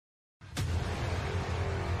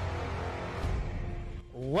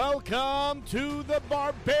Welcome to the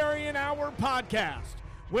Barbarian Hour podcast,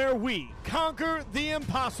 where we conquer the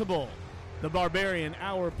impossible. The Barbarian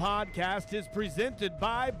Hour podcast is presented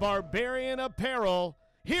by Barbarian Apparel.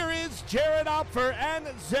 Here is Jared Opfer and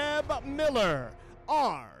Zeb Miller.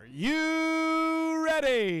 Are you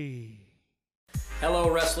ready? Hello,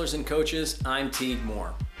 wrestlers and coaches. I'm Teague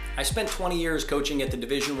Moore. I spent 20 years coaching at the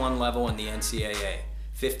Division I level in the NCAA,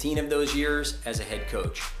 15 of those years as a head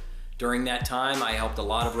coach. During that time, I helped a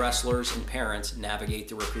lot of wrestlers and parents navigate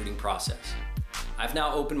the recruiting process. I've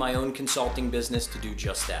now opened my own consulting business to do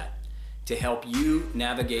just that, to help you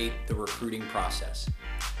navigate the recruiting process.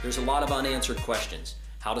 There's a lot of unanswered questions.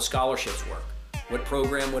 How do scholarships work? What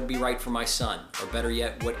program would be right for my son? Or better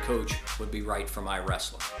yet, what coach would be right for my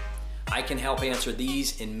wrestler? I can help answer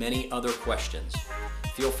these and many other questions.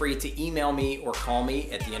 Feel free to email me or call me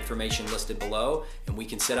at the information listed below, and we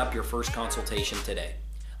can set up your first consultation today.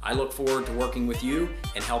 I look forward to working with you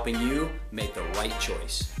and helping you make the right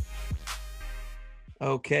choice.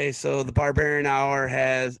 Okay, so the Barbarian Hour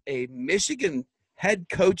has a Michigan head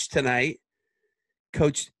coach tonight,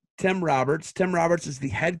 Coach Tim Roberts. Tim Roberts is the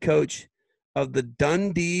head coach of the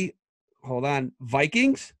Dundee,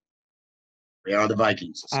 Vikings? We are the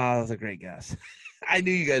Vikings. Oh, that was a great guess. I knew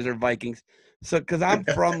you guys are Vikings. So, because I'm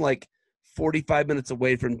from like 45 minutes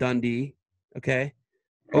away from Dundee, okay?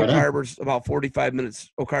 Oak Harbor's about 45 minutes.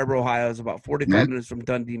 Oak Harbor, Ohio is about 45 minutes from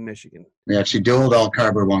Dundee, Michigan. We actually dueled Oak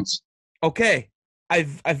Harbor once. Okay, I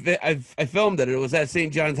filmed it. It was at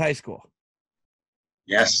St. John's High School.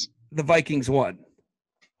 Yes. The Vikings won.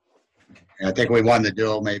 I think we won the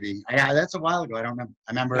duel, maybe. Yeah, that's a while ago. I don't remember.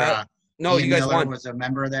 I remember. No, Ian you guys Miller won. Was a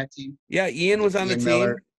member of that team. Yeah, Ian was on the team.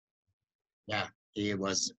 Miller, yeah, he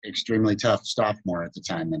was extremely tough sophomore at the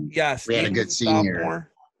time, and yes, we had a good senior. Sophomore.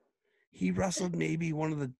 He wrestled maybe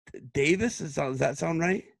one of the Davis. Does that sound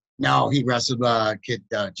right? No, he wrestled a kid.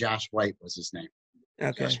 Josh White was his name.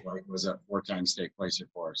 Okay. Josh White was a four-time state placer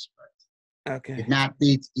for us, but okay. did not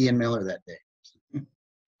beat Ian Miller that day.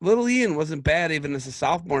 Little Ian wasn't bad even as a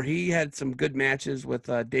sophomore. He had some good matches with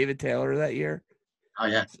David Taylor that year. Oh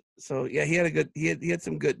yeah. So yeah, he had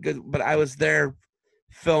some good. But I was there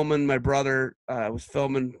filming. My brother was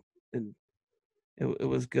filming, and it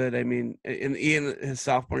was good. I mean, and Ian, his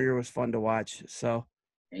sophomore year was fun to watch. So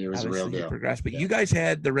he was a real deal. He progressed. But you guys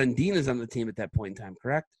had the Rendinas on the team at that point in time,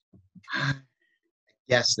 correct?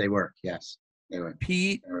 Yes, they were. Yes, they were.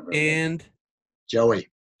 Pete and Joey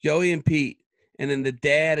and Pete, and then the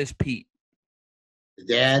dad is Pete. The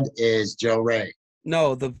dad is Joe Ray.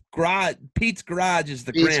 No, the garage. Pete's garage is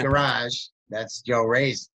the Pete's grandpa. garage. That's Joe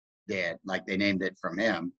Ray's dad. Like they named it from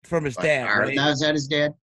him. From his dad, right? No, is that his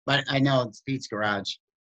dad? But I know it's Pete's garage.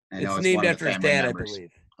 It's named after his dad, members.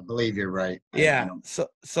 I believe you're right. Yeah. So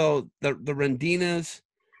the Rendinas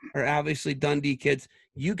are obviously Dundee kids.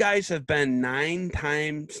 You guys have been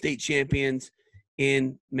 9-time state champions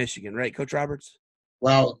in Michigan, right, Coach Roberts?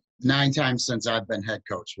 Well, 9 times since I've been head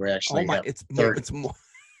coach. We're actually it's more.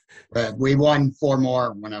 But we won 4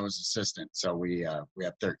 more when I was assistant, so we have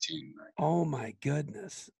 13. Right? Oh my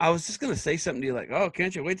goodness! I was just gonna say something to you like, "Oh,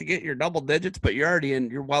 can't you wait to get your double digits?" But you're already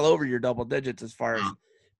you're well over your double digits as far as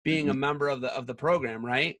being a member of the program,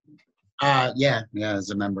 right? Yeah, as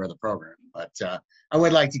a member of the program. But I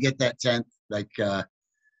would like to get that 10th. Like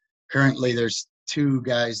currently, there's 2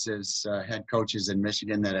 guys as head coaches in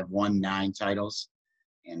Michigan that have won 9 titles,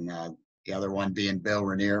 and the other one being Bill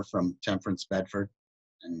Rainier from Temperance, Bedford.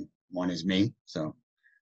 And one is me, so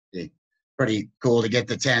pretty cool to get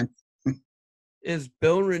the 10th. Is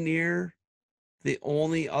Bill Rainier the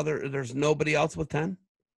only other? There's nobody else with 10?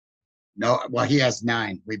 No, well, he has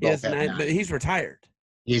 9. We both have 9. But he's retired.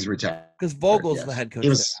 He's retired. Because Vogel's the head coach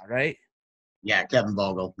now, right? Yeah, Kevin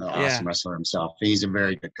Vogel, awesome wrestler himself. He's a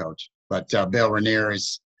very good coach. But Bill Rainier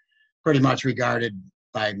is pretty much regarded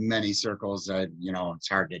by many circles. It's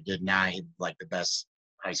hard to deny like the best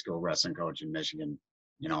high school wrestling coach in Michigan.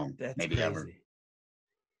 That's maybe crazy. ever.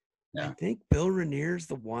 Yeah. I think Bill Rainier's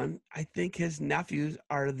the one. I think his nephews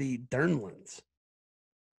are the Dernlands.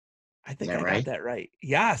 I think I got that right.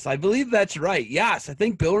 Yes, I believe that's right. Yes, I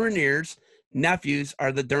think Bill Rainier's nephews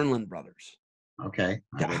are the Dernland brothers. Okay.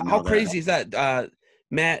 How crazy is that?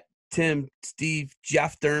 Matt, Tim, Steve,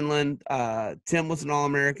 Jeff Dernland. Tim was an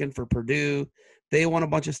All-American for Purdue. They won a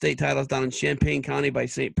bunch of state titles down in Champaign County by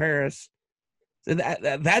St. Paris. So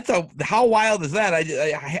that's how wild is that?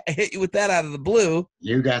 I hit you with that out of the blue.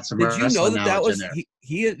 You got some. Did you know that was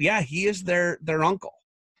he is their uncle?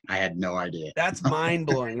 I had no idea. That's mind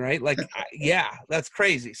blowing, right? Like, yeah, that's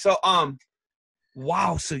crazy. So,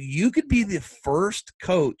 wow. So you could be the first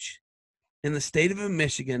coach in the state of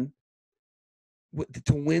Michigan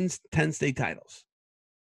to win 10 state titles.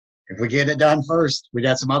 if we get it done first, we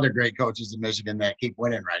got some other great coaches in Michigan that keep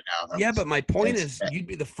winning right now. Though. Yeah, but my point is you'd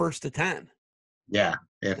be the first to 10. Yeah.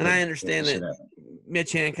 And I understand that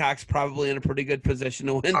Mitch Hancock's probably in a pretty good position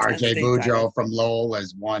to win. RJ Boudreaux from Lowell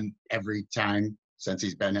has won every time since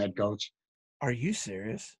he's been head coach. Are you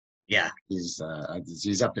serious? Yeah, he's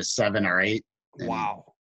up to 7 or 8.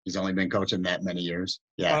 Wow. He's only been coaching that many years.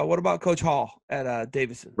 Yeah. What about Coach Hall at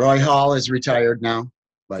Davidson? Roy Hall is retired now.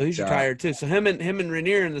 But, so he's retired too. So him and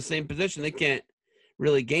Rainier in the same position. They can't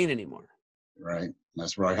really gain anymore. Right.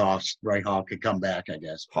 Unless Roy Hall could come back, I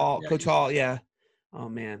guess. Hall, yeah, Coach Hall, yeah. Oh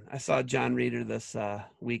man, I saw John Reeder this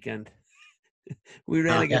weekend. We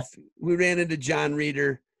ran into John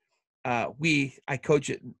Reeder. I coached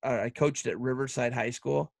at Riverside High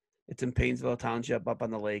School. It's in Painesville Township up on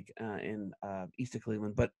the lake in east of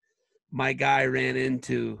Cleveland. But my guy ran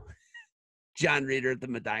into John Reeder at the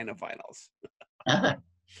Medina Finals.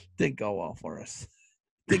 Didn't go well for us.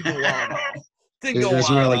 Didn't go well at all. Didn't go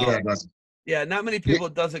well. Really good, wasn't it? Yeah, not many people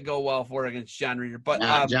doesn't go well for against John Reeder. But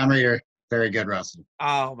John Reeder, very good wrestler.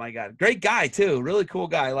 Oh my God, great guy too. Really cool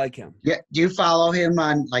guy. I like him. Yeah. Do you follow him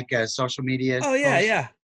on like social media? Oh yeah,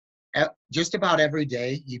 yeah. Just about every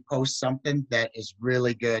day he posts something that is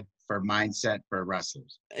really good for mindset for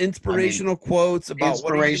wrestlers. Inspirational quotes about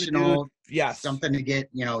inspirational. Yes. Something to get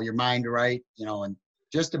your mind right. And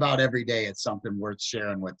just about every day it's something worth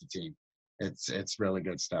sharing with the team. It's really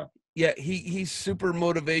good stuff. Yeah, he's super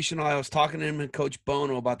motivational. I was talking to him and Coach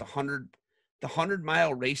Bono about the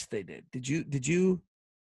 100-mile race they did. Did you?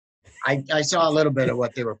 I saw a little bit of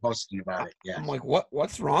what they were posting about it. Yeah. I'm like,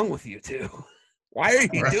 what's wrong with you two? Why are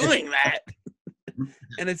you doing that?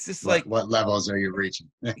 And it's just like, what levels are you reaching?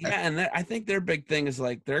 Yeah, and I think their big thing is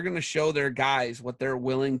like they're going to show their guys what they're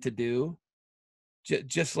willing to do.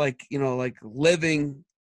 Just like like living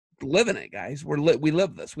it, guys. We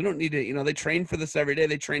live this. We don't need to. They train for this every day.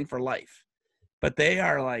 They train for life, but they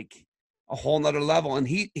are like a whole nother level. And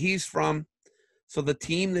he's from. So the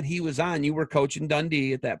team that he was on, you were coaching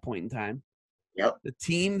Dundee at that point in time. Yep. The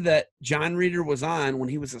team that John Reeder was on when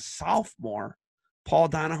he was a sophomore, Paul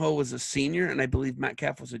Donahoe was a senior, and I believe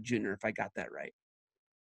Metcalf was a junior, if I got that right.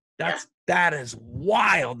 That is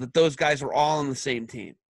wild that those guys were all on the same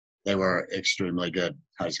team. They were extremely good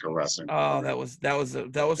high school wrestling. Oh, that was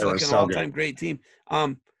like an all-time great team.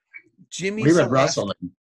 Jimmy, we would wrestle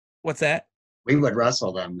them. What's that? We would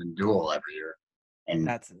wrestle them in duel every year, and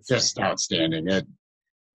that's just outstanding.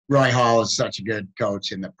 Roy Hall is such a good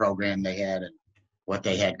coach in the program they had and what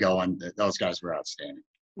they had going. Those guys were outstanding.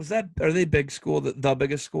 Are they big school? The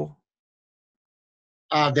biggest school?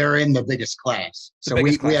 They're in the biggest class.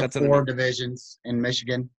 We have 4 divisions in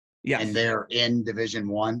Michigan. Yeah, and they're in Division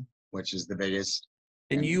 1, which is the biggest.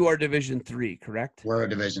 And you are Division 3, correct? We're a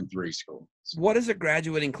Division 3 school. What is a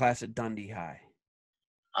graduating class at Dundee High?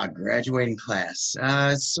 A graduating class.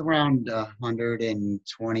 It's around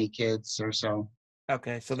 120 kids or so.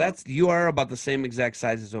 Okay, so you are about the same exact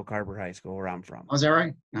size as Oak Harbor High School, where I'm from. Oh, is that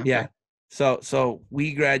right? Okay. Yeah. So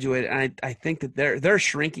we graduated, and I think that they're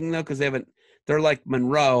shrinking though because they're like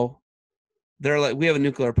Monroe. We have a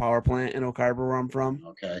nuclear power plant in Oak Harbor where I'm from.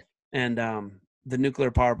 Okay. And the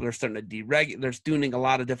nuclear power, they're starting to deregulate. They're doing a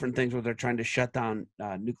lot of different things where they're trying to shut down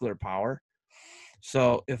nuclear power.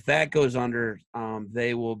 So if that goes under,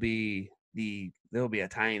 they'll be a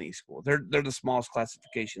tiny school. They're the smallest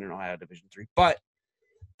classification in Ohio, Division 3. But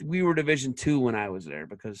we were Division 2 when I was there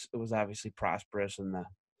because it was obviously prosperous and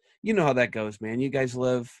you know how that goes, man. You guys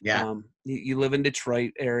live, you live in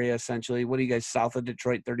Detroit area essentially. What are you guys, south of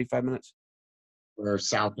Detroit? 35 minutes. We're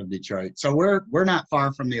south of Detroit, so we're not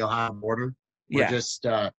far from the Ohio border. We're just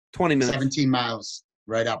 20 minutes, 17 miles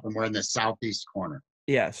right up, and we're in the southeast corner.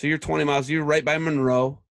 Yeah, so you're 20 miles. You're right by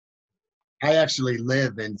Monroe. I actually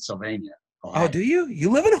live in Sylvania, Ohio. Oh, do you?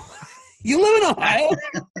 You live in Ohio?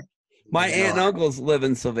 My aunt and uncles live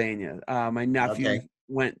in Sylvania. My nephew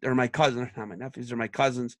my cousin, not my nephews, or my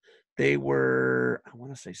cousins. They were, I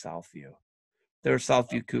want to say Southview. They were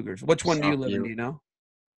Southview Cougars. Which one do you live in? Do you know?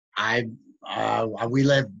 We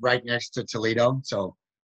live right next to Toledo, so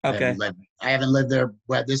okay. I haven't lived there.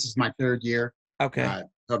 But this is my 3rd year. Okay.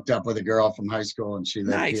 Hooked up with a girl from high school, and she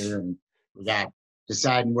lived here, and we got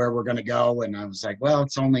deciding where we're going to go. And I was like, well,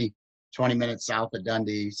 it's only 20 minutes south of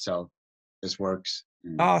Dundee, so this works.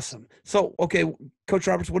 Awesome. So, okay, Coach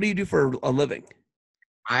Roberts, what do you do for a living?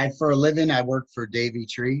 For a living, I work for Davey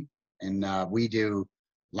Tree, and we do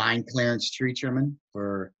line clearance tree trimming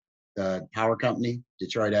for the power company,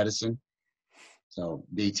 Detroit Edison. So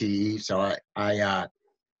DTE. So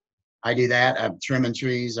I do that. I'm trimming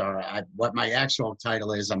trees, or what my actual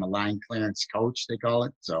title is, I'm a line clearance coach, they call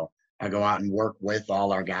it. So I go out and work with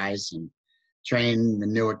all our guys and train the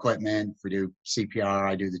new equipment. We do CPR.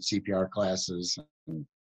 I do the CPR classes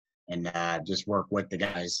and just work with the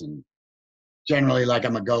guys. And generally, like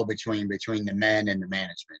I'm a go-between between the men and the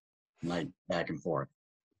management, like back and forth.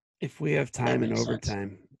 If we have time in makes sense.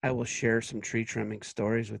 overtime, I will share some tree trimming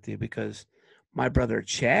stories with you because my brother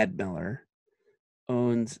Chad Miller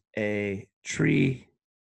owns a tree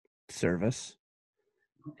service,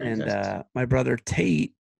 and my brother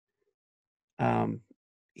Tate,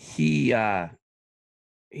 he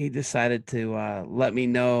decided to let me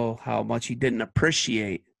know how much he didn't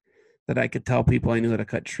appreciate that I could tell people I knew how to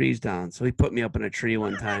cut trees down. So he put me up in a tree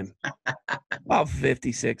one time, about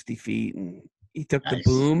 50, 60 feet, and he took the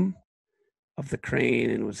boom of the crane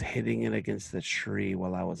and was hitting it against the tree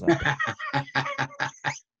while I was up there.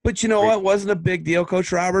 But you know what? It wasn't a big deal,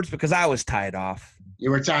 Coach Roberts, because I was tied off. You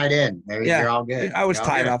were tied in. You're all good. I was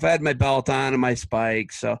tied off. I had my belt on and my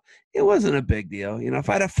spikes, so it wasn't a big deal. You know, if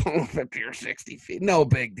I'd have fallen 50 or 60 feet, no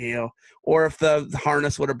big deal. Or if the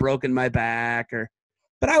harness would have broken my back,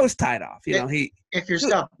 but I was tied off. You know, if your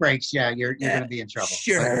stuff breaks, you're going to be in trouble.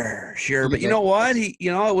 Sure. But you know what? It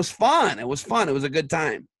was fun. It was fun. It was a good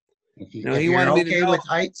time. If you're okay with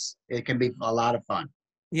heights, it can be a lot of fun.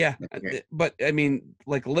 Yeah, but I mean,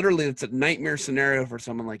 like literally, it's a nightmare scenario for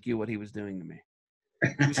someone like you. What he was doing to me,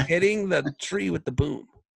 he was hitting the tree with the boom,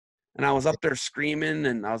 and I was up there screaming,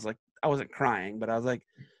 and I was like, I wasn't crying, but I was like,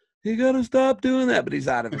 you gotta stop doing that. But he's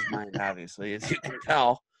out of his mind, obviously, as you can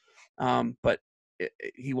tell. But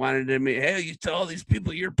he wanted to me, hey, you tell these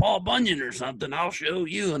people you're Paul Bunyan or something. I'll show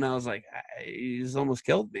you. And I was like, he's almost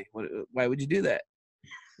killed me. Why would you do that?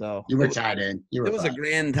 So you were tied in. It was a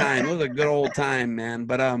grand time. It was a good old time, man.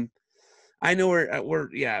 But I know we're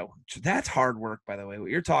that's hard work, by the way. What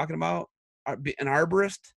you're talking about, an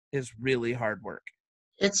arborist is really hard work.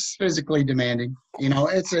 It's physically demanding. You know,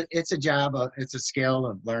 it's a job. It's a skill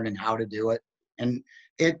of learning how to do it, and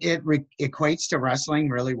it equates to wrestling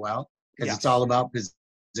really well because it's all about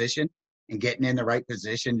position and getting in the right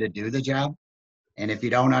position to do the job. And if you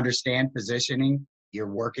don't understand positioning, you're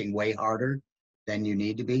working way harder than you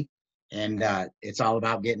need to be. And it's all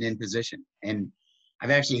about getting in position. And I've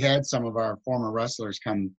actually had some of our former wrestlers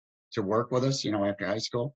come to work with us, you know, after high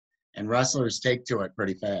school. And wrestlers take to it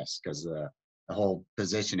pretty fast because the whole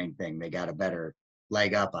positioning thing, they got a better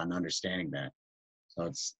leg up on understanding that.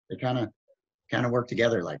 So they kind of work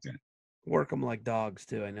together like that. Work them like dogs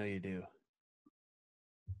too. I know you do.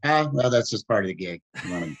 Well, that's just part of the gig.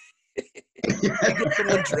 Someone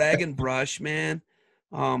dragging brush, man.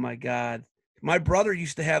 Oh my God. My brother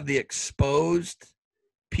used to have the exposed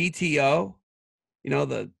PTO, you know,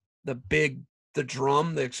 the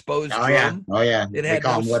drum, the exposed drum. Oh yeah. It had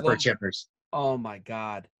call them whipper chippers. Oh my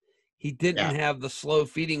God. He didn't have the slow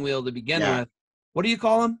feeding wheel to begin with. What do you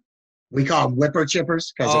call them? We call them whipper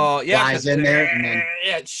chippers because it flies in there and then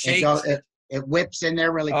it shakes. It whips in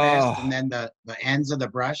there really fast, and then the ends of the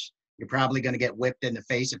brush, you're probably going to get whipped in the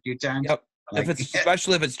face a few times. Yep.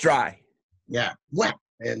 Especially if it's dry. Yeah. What?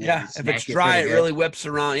 If it's dry, it really whips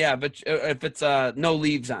around. Yeah, but if it's no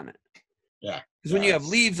leaves on it. Yeah. Because when you have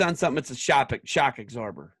leaves on something, it's a shock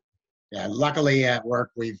absorber. Yeah. Luckily at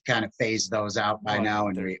work, we've kind of phased those out by now,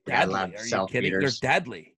 and we got a lot of self-feeders. They're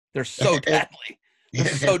deadly. They're so deadly. They're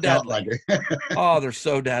so deadly. They're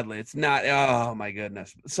so deadly. It's not. Oh my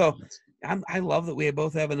goodness. So I love that we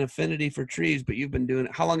both have an affinity for trees. But you've been doing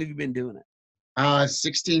it. How long have you been doing it?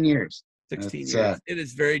 16 years. 16 years. It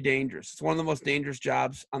is very dangerous. It's one of the most dangerous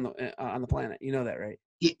jobs on the planet. You know that, right?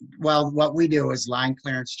 Well, what we do is line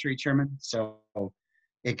clearance tree trimming. So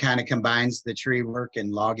it kind of combines the tree work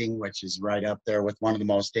and logging, which is right up there with one of the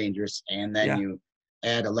most dangerous. And then you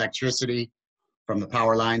add electricity from the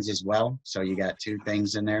power lines as well. So you got two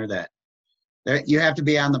things in there that you have to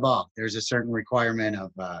be on the ball. There's a certain requirement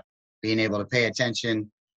of being able to pay attention,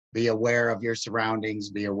 be aware of your surroundings,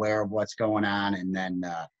 be aware of what's going on, and then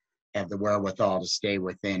have the wherewithal to stay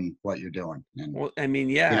within what you're doing. And, well, I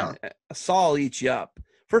mean, a saw will eat you up.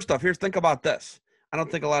 First off, think about this. I don't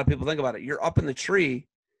think a lot of people think about it. You're up in the tree,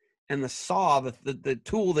 and the saw, the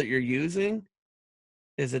tool that you're using,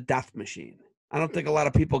 is a death machine. I don't think a lot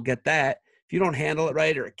of people get that. If you don't handle it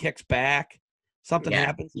right or it kicks back, something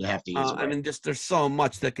happens. You have to use it right. I mean, just there's so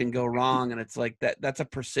much that can go wrong, and it's like that's a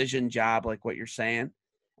precision job, like what you're saying.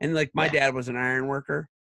 And like my dad was an iron worker,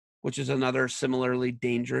 which is another similarly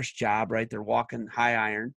dangerous job, right? They're walking high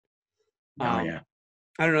iron. I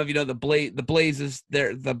don't know if you know the Blazes.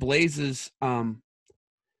 The Blazes.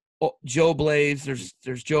 Joe Blaze.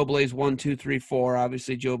 There's Joe Blaze 1, 2, 3, 4.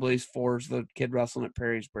 Obviously, Joe Blaze 4 is the kid wrestling at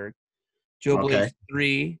Perrysburg. Joe Blaze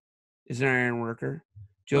 3 is an iron worker.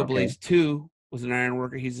 Joe Blaze 2 was an iron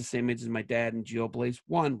worker. He's the same age as my dad, and Joe Blaze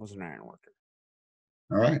 1 was an iron worker.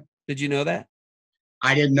 All right. Did you know that?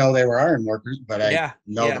 I didn't know they were iron workers, but I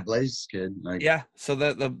know yeah. the Blazes kid. Yeah. So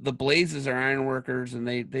the Blazes are iron workers, and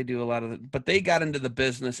they do a lot of it, but they got into the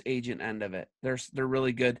business agent end of it. They're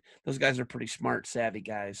really good. Those guys are pretty smart, savvy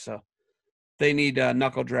guys. So they need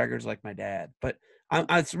knuckle draggers like my dad. But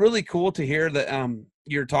it's really cool to hear that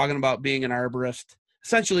you're talking about being an arborist.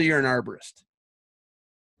 Essentially, you're an arborist.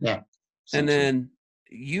 Yeah. And then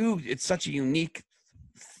it's such a unique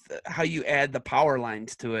how you add the power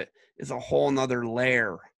lines to it is a whole nother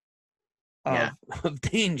layer of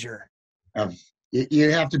danger.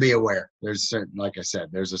 You have to be aware. There's certain, like I said,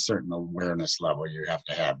 there's a certain awareness level you have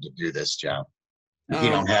to do this job. If you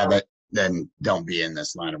don't have it, then don't be in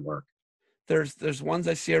this line of work. There's ones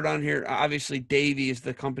I see around here. Obviously, Davey is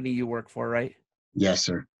the company you work for, right? Yes,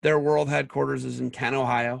 sir. Their world headquarters is in Kent,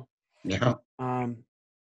 Ohio. Yeah.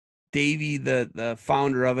 Davey, the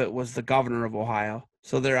founder of it, was the governor of Ohio.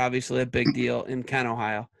 So they're obviously a big deal in Kent,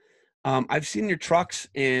 Ohio. I've seen your trucks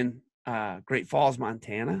in Great Falls,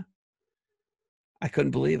 Montana. I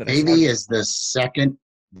couldn't believe it. Davey is the second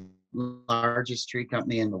largest tree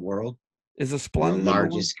company in the world. Is a Splendid the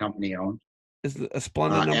largest company owned? Is a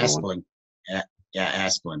Splendid number Asplin. one?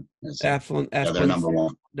 Asplin. Asplin. They're number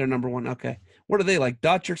one. They're number one. Okay. What are they, like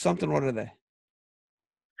Dutch or something? What are they?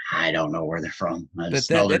 I don't know where they're from. I just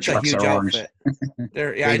know their trucks are orange. I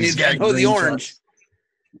know the orange. Trucks.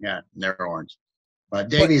 Yeah, they're orange. But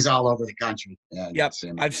Davey's all over the country. Yeah, yep,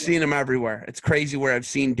 I've seen them everywhere. It's crazy where I've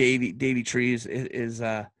seen Davey Trees is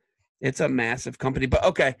it's a massive company. But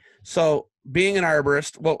okay, so being an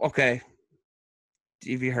arborist, well, okay.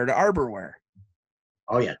 Have you heard of Arborware?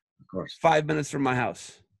 Oh yeah, of course. 5 minutes from my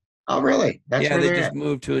house. Oh really? That's where they just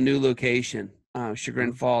moved to a new location,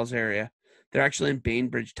 Chagrin Falls area. They're actually in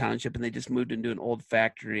Bainbridge Township, and they just moved into an old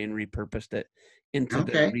factory and repurposed it into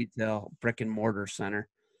the retail brick and mortar center.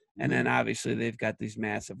 And then obviously they've got these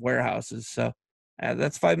massive warehouses. So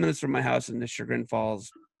that's 5 minutes from my house in the Chagrin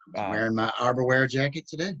Falls. I'm wearing my Arborware jacket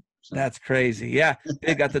today. So. That's crazy. Yeah.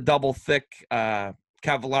 They got the double thick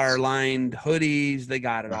Kevlar lined hoodies. They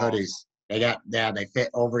got it all. Hoodies. They fit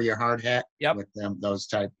over your hard hat. Yep. With them, those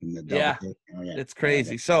type and the double thick. Oh, yeah. It's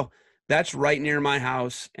crazy. So that's right near my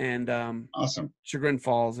house and awesome. Chagrin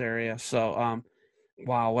Falls area. So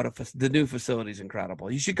wow, the new facility is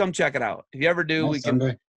incredible. You should come check it out. If you ever do, we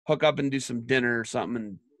can hook up and do some dinner or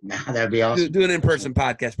something and that'd be awesome. Do an in-person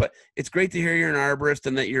podcast. But it's great to hear you're an arborist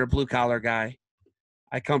and that you're a blue collar guy.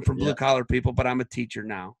 I come from blue collar people, but I'm a teacher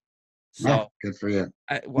now. So good for you.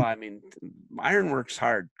 Ironwork's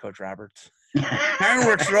hard, Coach Roberts.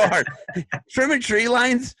 Ironwork's real hard. Trimming tree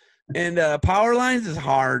lines and power lines is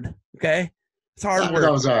hard. Okay, it's hard work.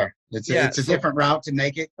 Those are. It's a different route to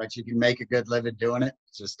make it, but you can make a good living doing it.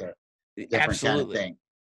 It's just a different kind of thing.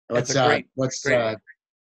 What's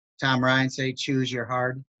Tom Ryan say? Choose your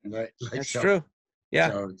hard. That's true.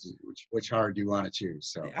 Yeah. So which hard do you want to choose?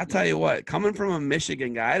 So I'll tell you what. Coming from a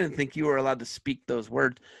Michigan guy, I didn't think you were allowed to speak those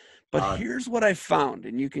words. But here's what I found,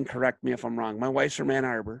 and you can correct me if I'm wrong. My wife's from Ann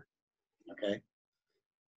Arbor. Okay.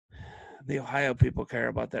 The Ohio people care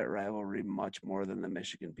about that rivalry much more than the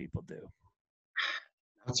Michigan people do.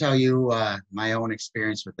 I'll tell you my own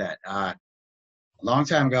experience with that. A long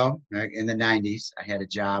time ago, in the 90s, I had a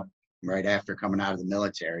job right after coming out of the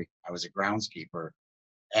military. I was a groundskeeper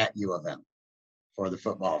at U of M for the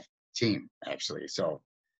football team, actually. So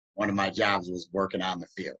one of my jobs was working on the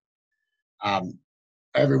field.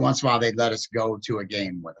 Every once in a while, they'd let us go to a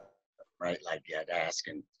game with them, right? Like I'd ask,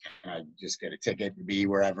 and I'd just get a ticket to be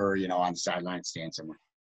wherever, on the sideline stand somewhere.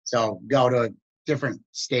 So go to different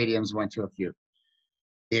stadiums, went to a few.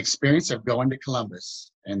 The experience of going to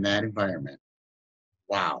Columbus in that environment,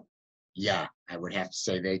 wow. Yeah, I would have to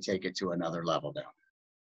say they take it to another level down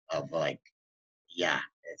of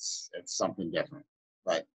it's something different.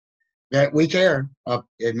 But that we care up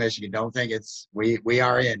in Michigan. Don't think we're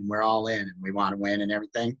all in and we want to win and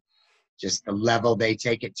everything. Just the level they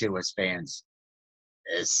take it to as fans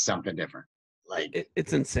is something different. Like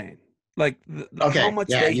it's insane. Like how much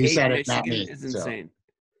they hate Michigan is insane.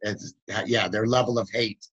 It's their level of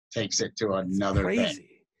hate takes it to another crazy thing.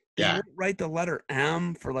 They write the letter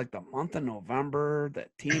M for like the month of November. That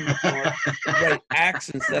team write X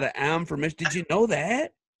instead of M for Michigan. Did you know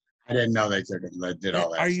that? I didn't know they did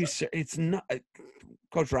all that. Are you serious? It's not,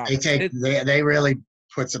 Coach Roberts. They really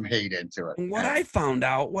put some hate into it. What I found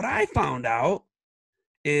out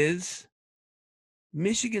is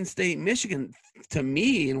Michigan State, Michigan, to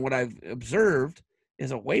me, and what I've observed,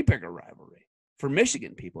 is a way bigger rivalry for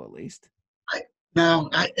Michigan people, at least.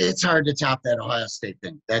 It's hard to top that Ohio State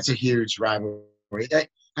thing. That's a huge rivalry.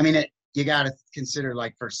 You got to consider,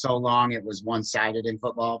 like, for so long it was one-sided in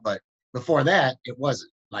football, but before that, it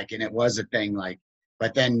wasn't like, and it was a thing like,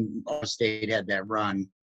 but then Ohio State had that run.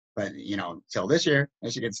 But, till this year,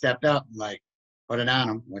 Michigan stepped up and like put it on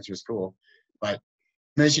them, which was cool. But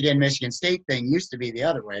Michigan State thing used to be the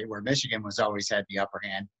other way, where Michigan was always had the upper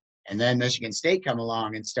hand. And then Michigan State come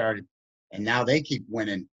along and started, and now they keep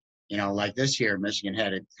winning. Like this year, Michigan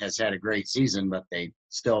has had a great season, but they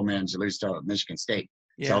still managed to lose to Michigan State.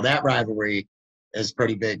 Yeah. So that rivalry is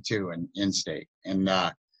pretty big too in state. And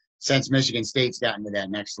since Michigan State's gotten to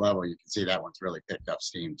that next level, you can see that one's really picked up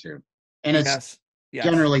steam too. And it's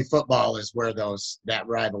generally football is where that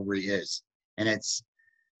rivalry is. And it's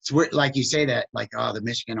weird, like you say that, like, the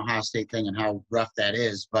Michigan Ohio State thing and how rough that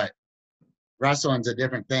is. But wrestling's a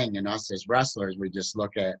different thing. And us as wrestlers, we just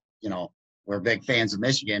look at, we're big fans of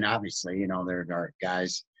Michigan, obviously, they're our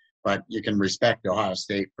guys, but you can respect Ohio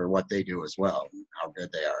State for what they do as well, and how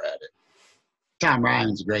good they are at it. Tom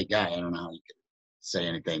Ryan's a great guy. I don't know how you can say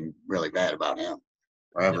anything really bad about him,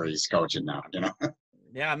 wherever he's coaching now,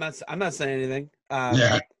 Yeah, I'm not saying anything.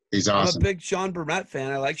 Yeah, he's awesome. I'm a big Sean Burnett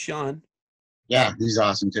fan. I like Sean. Yeah, he's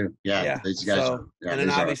awesome too. Yeah. These guys. And then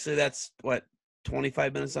obviously that's what,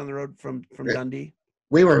 25 minutes on the road from Dundee.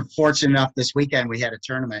 We were fortunate enough this weekend. We had a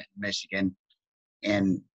tournament in Michigan,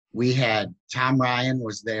 and we had Tom Ryan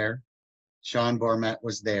was there, Sean Burnett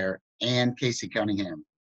was there, and Casey Cunningham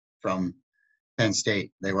from Penn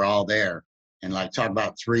State. They were all there, and like talk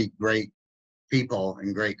about three great people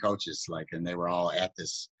and great coaches. Like, and they were all at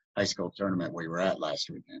this high school tournament we were at last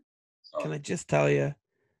weekend. So. Can I just tell you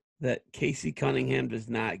that Casey Cunningham does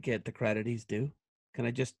not get the credit he's due? Can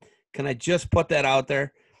I just put that out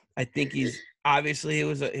there? I think he's obviously he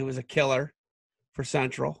was a killer for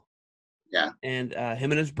Central. Yeah. And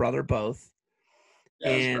him and his brother both.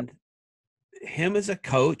 Yeah, and him as a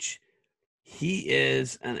coach, he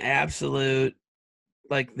is an absolute,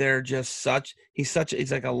 like, they're just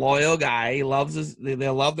he's like a loyal guy. He loves they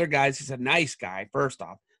love their guys. He's a nice guy, first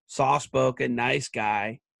off. Soft-spoken, nice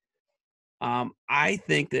guy. I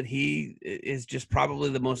think that he is just probably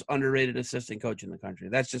the most underrated assistant coach in the country.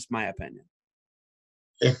 That's just my opinion.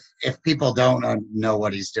 If people don't know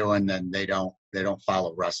what he's doing, then they don't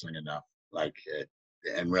follow wrestling enough,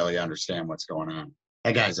 and really understand what's going on.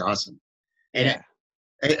 That guy's awesome. And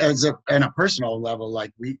on a personal level,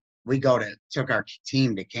 like we took our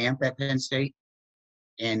team to camp at Penn State,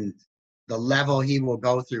 and the level he will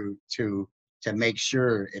go through to make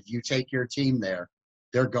sure if you take your team there,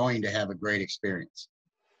 they're going to have a great experience.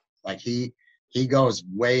 Like he goes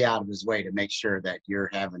way out of his way to make sure that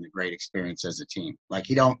you're having a great experience as a team. Like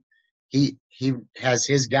he has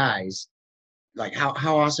his guys. Like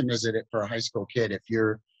how awesome is it for a high school kid if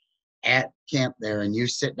you're at camp there and you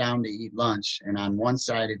sit down to eat lunch, and on one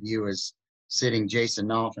side of you is sitting Jason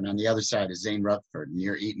Knopf, and on the other side is Zane Rutherford, and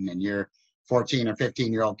you're eating, and you're 14 or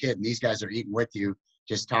 15-year-old kid, and these guys are eating with you,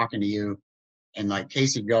 just talking to you. And like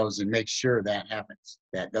Casey goes and makes sure that happens,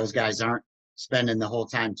 that those guys aren't spending the whole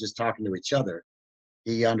time just talking to each other.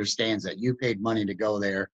 He understands that you paid money to go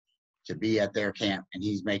there to be at their camp, and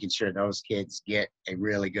he's making sure those kids get a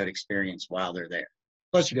really good experience while they're there.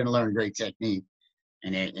 Plus, you're going to learn great technique,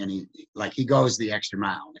 and he goes the extra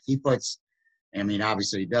mile. If he puts,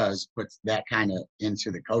 obviously he does, puts that kind of into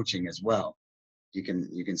the coaching as well. You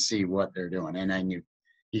can see what they're doing, and then you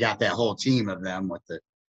got that whole team of them with the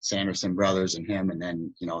Sanderson brothers and him, and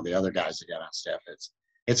then the other guys that got on staff.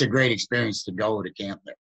 It's a great experience to go to camp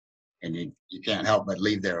there, and you can't help but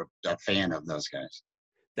leave there a fan of those guys.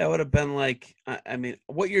 That would have been like,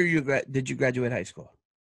 what year did you graduate high school?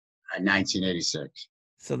 1986.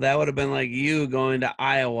 So that would have been like you going to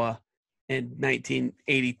Iowa in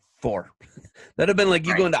 1984. That would have been like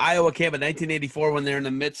you going to Iowa camp in 1984 when they're in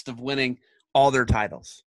the midst of winning all their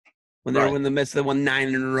titles. When they were in the midst, they won 9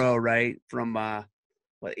 in a row, right? From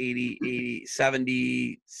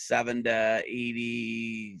 77 to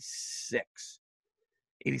 86,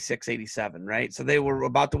 87, right? So they were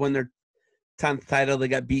about to win their 10th title. They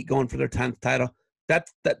got beat going for their 10th title.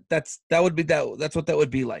 That's what that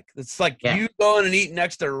would be like. It's like you going and eating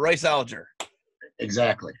next to Royce Alger.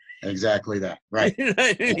 Exactly that. Right. You know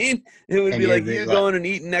what I mean? It would be like you going and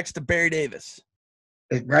eating next to Barry Davis.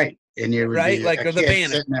 Right. And you would be like the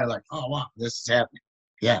band sitting there like, oh wow, this is happening.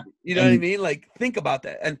 Yeah. You know what I mean? Like, think about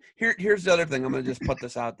that. And here's the other thing. I'm going to just put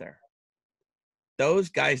this out there. Those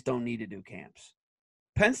guys don't need to do camps.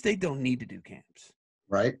 Penn State don't need to do camps.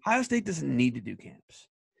 Right. Ohio State doesn't need to do camps.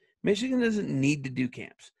 Michigan doesn't need to do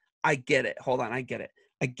camps. I get it. Hold on. I get it.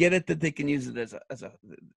 I get it that they can use it as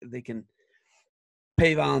they can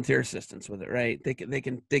pay volunteer assistants with it, right? They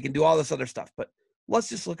can do all this other stuff. But let's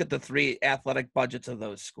just look at the 3 athletic budgets of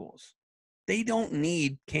those schools. They don't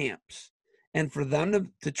need camps. And for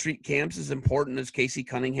them to treat camps as important as Casey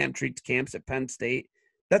Cunningham treats camps at Penn State,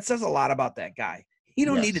 that says a lot about that guy. He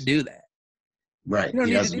don't need to do that. Right. He don't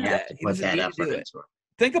He need to doesn't do have that. to He put doesn't that need to effort do it. into it.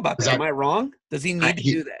 Think about that. Am I wrong? Does he need to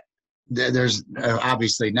do that? There's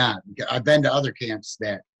obviously not. I've been to other camps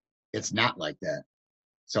that it's not like that.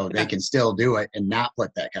 So they can still do it and not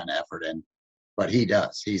put that kind of effort in. But he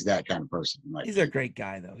does. He's that kind of person. Like, he's a great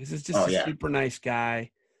guy, though. He's just a super nice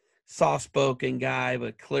guy, soft-spoken guy,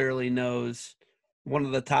 but clearly knows one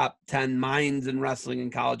of the top 10 minds in wrestling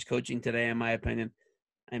and college coaching today, in my opinion.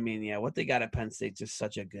 I mean, yeah, what they got at Penn State's just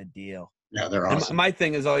such a good deal. Yeah, they're awesome. And my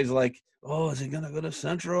thing is always like, oh, is he going to go to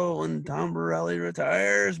Central when Tom Borelli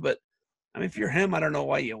retires? But, I mean, if you're him, I don't know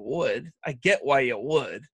why you would. I get why you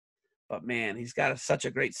would. But, man, he's got such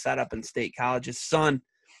a great setup in State College. His son,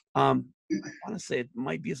 I want to say it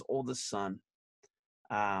might be his oldest son.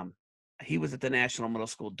 He was at the National Middle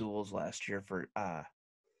School Duels last year for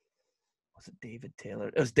was it David Taylor?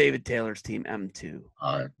 It was David Taylor's team, M2.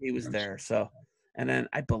 He was there. So, and then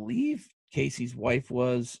I believe Casey's wife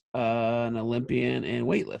was an Olympian in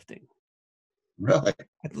weightlifting. Really?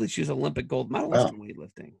 I believe she was Olympic gold medalist in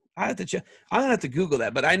weightlifting. I have to check. I'm gonna have to Google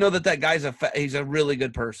that, but I know that guy's he's a really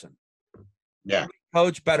good person. Yeah,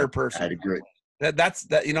 coach, better person. I'd agree. That's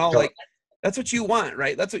like that's what you want,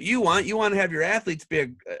 right? That's what you want. You want to have your athletes be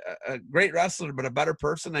a great wrestler, but a better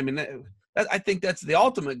person. I mean, I think that's the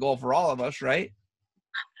ultimate goal for all of us, right?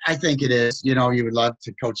 I think it is. You would love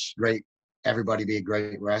to coach everybody be a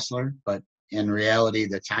great wrestler, but in reality,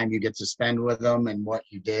 the time you get to spend with them and what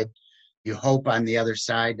you did, you hope on the other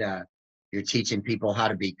side, you're teaching people how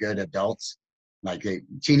to be good adults. Like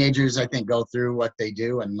teenagers, I think, go through what they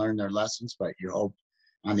do and learn their lessons, but you hope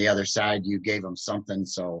on the other side you gave them something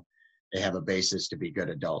so they have a basis to be good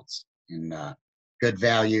adults and good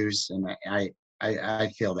values. And I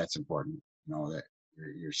feel that's important, that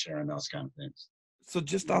you're sharing those kind of things. So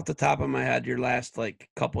just off the top of my head, your last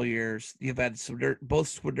couple years, you've had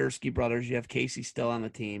both Swiderski brothers. You have Casey still on the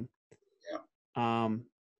team. Yeah.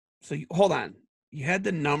 So hold on. You had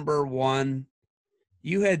the number one.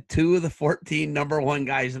 You had 2 of the 14 number 1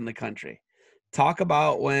 guys in the country. Talk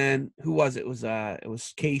about who was it? It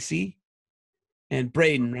was Casey and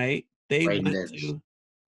Braden, right? They Braden went Davis. to.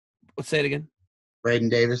 Let's say it again. Braden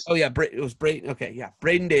Davis. Oh yeah, it was Braden. Okay, yeah,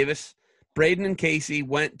 Braden Davis. Braden and Casey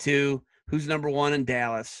went to who's number 1 in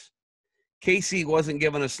Dallas. Casey wasn't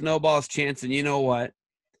given a snowball's chance, and you know what?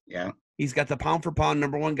 Yeah. He's got the pound for pound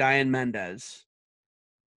number 1 guy in Mendez,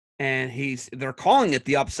 and they're calling it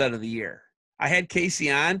the upset of the year. I had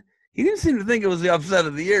Casey on. He didn't seem to think it was the upset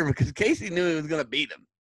of the year because Casey knew he was going to beat him.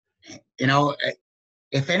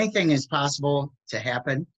 If anything is possible to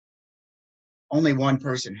happen, only one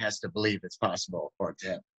person has to believe it's possible for it to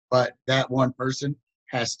happen. But that one person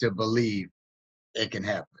has to believe it can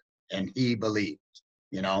happen. And he believed,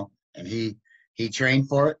 and he trained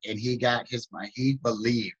for it, and he got he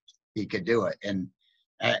believed he could do it. And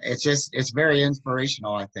it's very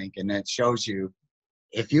inspirational, I think. And it shows you,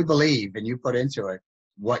 if you believe and you put into it,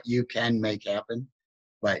 what you can make happen.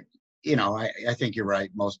 But, I think you're right.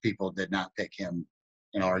 Most people did not pick him,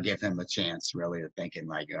 or give him a chance really of thinking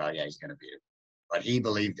like, oh yeah, he's going to beat it. But he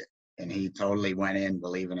believed it, and he totally went in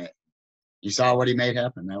believing it. You saw what he made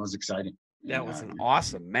happen. That was exciting. That was an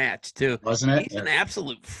awesome match too. Wasn't it? He's an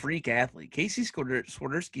absolute freak athlete. Casey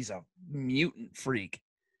Swiderski's a mutant freak.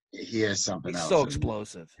 He is something else. He's so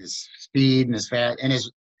explosive. His speed and his fat and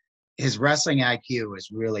his wrestling IQ is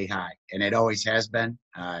really high, and it always has been.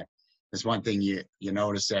 There's one thing you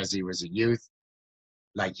notice as he was a youth,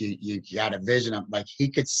 like you got a vision of, like, he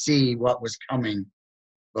could see what was coming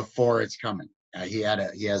before it's coming. He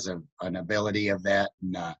has an ability of that,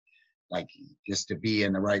 and like just to be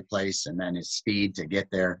in the right place, and then his speed to get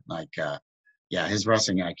there. His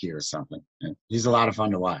wrestling IQ is something. He's a lot of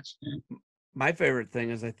fun to watch. My favorite thing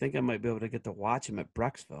is I think I might be able to get to watch him at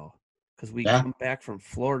Brecksville because we come back from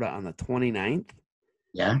Florida on the 29th.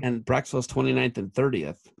 Yeah. And Brecksville's 29th and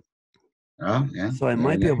 30th. Oh, yeah. So I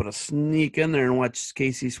might be able to sneak in there and watch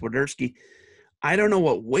Casey Swiderski. I don't know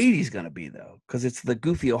what weight he's going to be, though, because it's the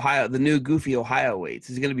new Goofy Ohio weights.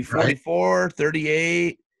 Is he going to be 44,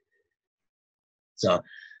 38? So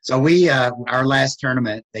we, our last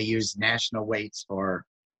tournament, they used national weights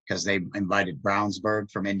because they invited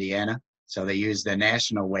Brownsburg from Indiana. So they used the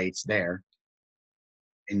national weights there.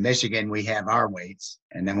 In Michigan, we have our weights.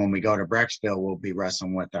 And then when we go to Brecksville, we'll be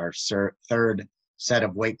wrestling with our third set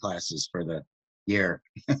of weight classes for the year.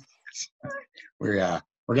 We're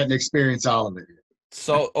getting to experience all of it.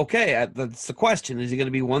 So, okay, that's the question. Is he going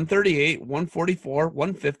to be 138, 144,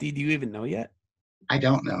 150? Do you even know yet? I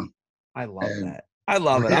don't know. I love that. I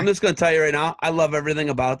love it. I'm just going to tell you right now, I love everything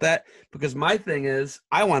about that because my thing is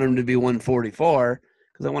I want him to be 144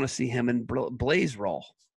 because I want to see him and Blaze roll.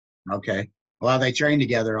 Okay. Well, they train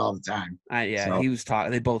together all the time. He was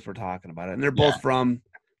talking. They both were talking about it, and they're both from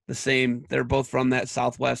the same. They're both from that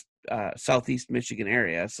southeast Michigan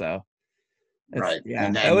area. So, right. Yeah,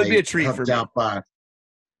 and that would be a treat for me. Up,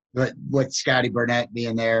 but with Scotty Burnett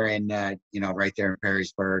being there, and right there in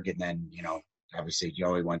Perrysburg, and then obviously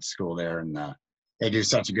Joey went to school there, and they do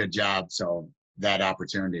such a good job. So that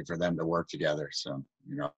opportunity for them to work together. So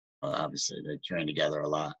obviously they train together a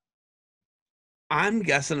lot. I'm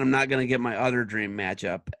guessing I'm not going to get my other dream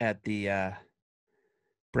matchup at the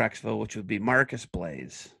Brecksville, which would be Marcus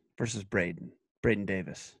Blaze versus Braden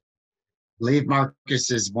Davis. I believe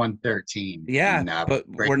Marcus is 113. Yeah, and, but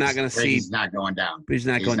we're not going to see. He's not going down. But he's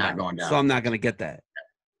not going down. So I'm not going to get that.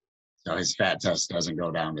 So his fat test doesn't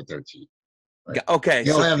go down to 13. But okay,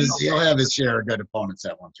 he'll have his share of good opponents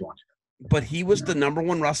at 120. But he was the number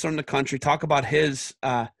one wrestler in the country. Talk about his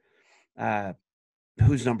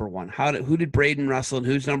who's number one? Who did Braden wrestle and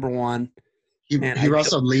who's number one? He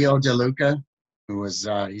wrestled Leo DeLuca, who was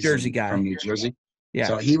Jersey guy from New Jersey. Yeah.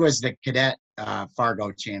 So he was the cadet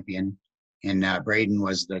Fargo champion, and Braden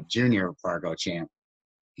was the junior Fargo champ.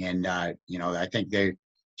 And I think they're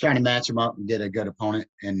trying to match him up and get a good opponent.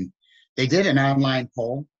 And they did an online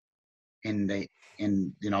poll, and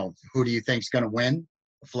who do you think's going to win?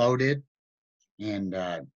 Flo did, and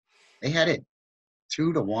they had it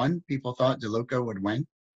 2-1. People thought DeLuca would win,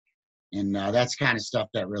 and that's kind of stuff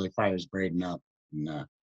that really fires Braden up, and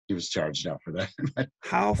he was charged up for that.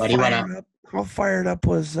 How fired up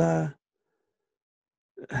was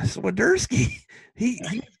Swiderski? He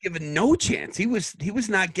was given no chance. He was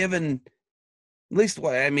not given. At least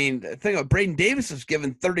the thing about Braden Davis was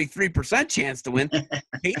given 33% chance to win.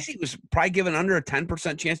 Casey was probably given under a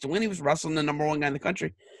 10% chance to win. He was wrestling the number one guy in the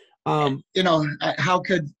country. How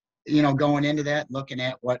could going into that, looking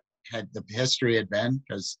at what had the history had been,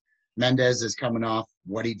 because Mendez is coming off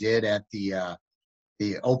what he did at the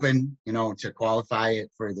Open, to qualify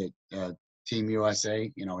it for the Team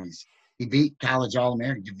USA. He beat college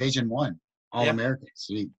All-American, Division I All-Americans.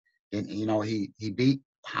 He beat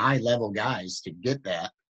high-level guys to get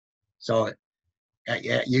that. So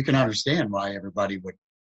you can understand why everybody would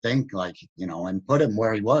think and put him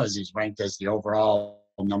where he was. He's ranked as the overall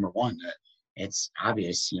number one. It's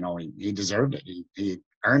obvious, he deserved it. He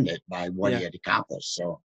earned it by what he had accomplished.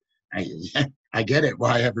 So I get it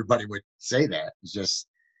why everybody would say that. It's just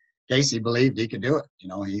Casey believed he could do it.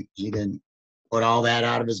 He didn't put all that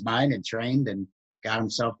out of his mind and trained and got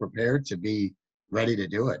himself prepared to be ready to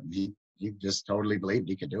do it. And he just totally believed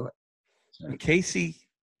he could do it. So. Casey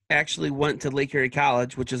actually went to Lake Erie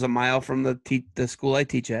College, which is a mile from the school I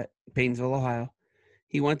teach at, Paynesville, Ohio.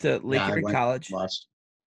 He went to Lake Erie College.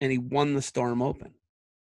 And he won the Storm Open.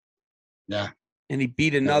 Yeah. And he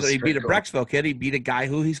beat a Brecksville kid. He beat a guy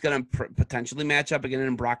who he's going to potentially match up again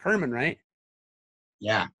in Brock Herman, right?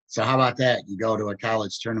 Yeah. So how about that? You go to a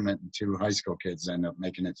college tournament and two high school kids end up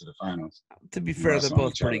making it to the finals. To be fair, they're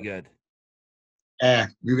both pretty good. Yeah,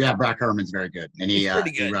 Brock Herman's very good. And he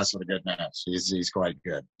wrestled a good match. He's quite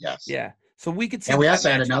good, yes. Yeah. So we could see. And we also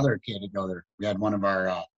had another kid to go there. We had one of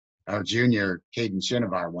our junior, Caden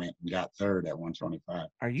Shinovar, went and got third at 125.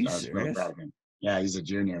 Are you serious? Yeah, he's a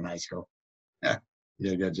junior in high school. Yeah, he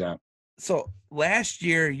did a good job. So last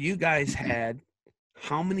year, you guys had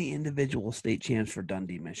how many individual state champs for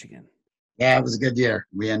Dundee, Michigan? Yeah, it was a good year.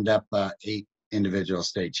 We ended up 8 individual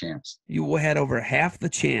state champs. You had over half the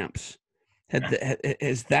champs.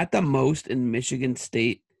 Is that the most in Michigan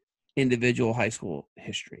State individual high school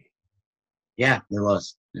history? Yeah, it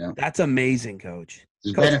was. Yeah, that's amazing, Coach.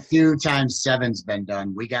 There's been a few times 7's been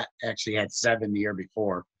done. We actually had 7 the year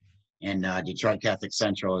before, and Detroit Catholic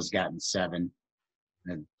Central has gotten 7,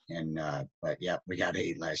 but yeah, we got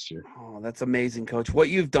 8 last year. Oh, that's amazing, Coach. What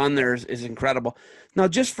you've done there is incredible. Now,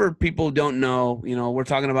 just for people who don't know, we're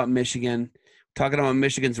talking about Michigan, talking about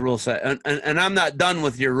Michigan's rule set, and I'm not done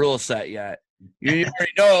with your rule set yet. You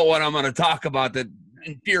already know what I'm going to talk about that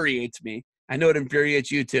infuriates me. I know it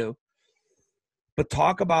infuriates you too. But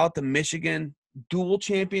talk about the Michigan dual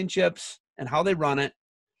championships and how they run it,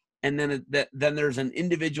 and then there's an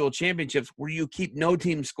individual championships where you keep no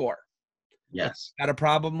team score. Yes, got a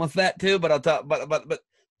problem with that too. But I'll talk. But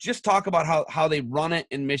just talk about how they run it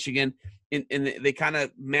in Michigan, and they kind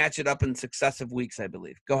of match it up in successive weeks, I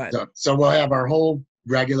believe. Go ahead. So we'll have our whole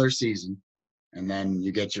regular season, and then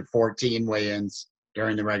you get your 14 weigh-ins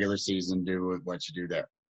during the regular season. Do what you do there.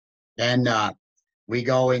 Then we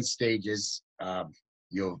go in stages.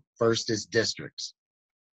 First is districts.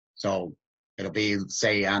 So it'll be,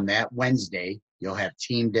 say, on that Wednesday, you'll have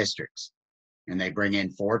team districts, and they bring in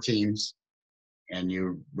 4 teams, and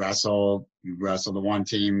you wrestle the one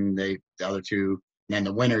team, the other 2, and then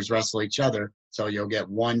the winners wrestle each other. So you'll get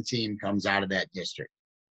 1 team comes out of that district,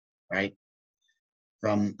 right?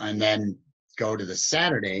 And then go to the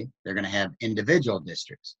Saturday, they're going to have individual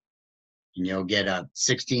districts, and you'll get a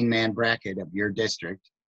 16-man bracket of your district,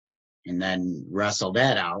 and then wrestle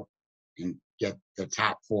that out and get the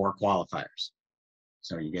top 4 qualifiers.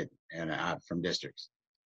 So you get out from districts.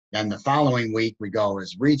 Then the following week we go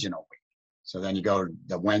as regional week. So then you go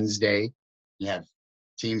the Wednesday, you have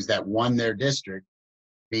teams that won their district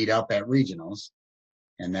beat up at regionals,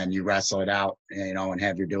 and then you wrestle it out, and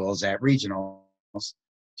have your duels at regionals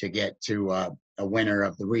to get to a winner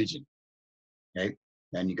of the region. Okay.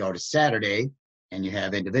 Then you go to Saturday and you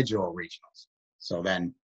have individual regionals. So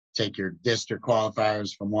then take your district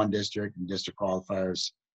qualifiers from one district and district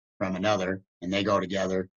qualifiers from another, and they go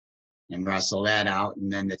together and wrestle that out.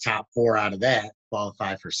 And then the top 4 out of that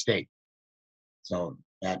qualify for state. So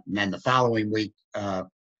and then the following week,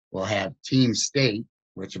 we'll have team state,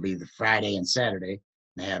 which will be the Friday and Saturday.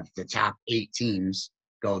 They have the top 8 teams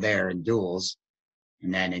go there in duels.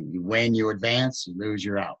 And then if you win, you advance, you lose,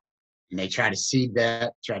 you're out. And they try to seed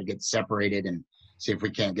that, try to get separated and see if we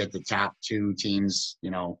can't get the top 2 teams,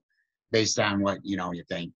 based on what, you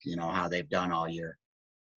think, how they've done all year,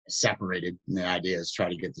 separated. And the idea is try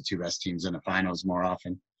to get the 2 best teams in the finals more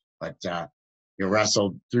often. But you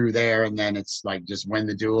wrestle through there, and then it's like just win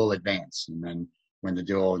the duel, advance. And then win the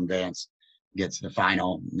duel, advance, get to the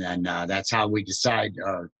final. And that's how we decide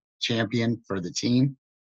our champion for the team.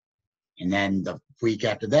 And then the week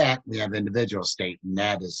after that, we have individual state, and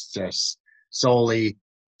that is just solely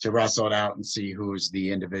to wrestle it out and see who's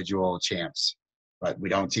the individual champs. But we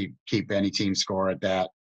don't keep any team score at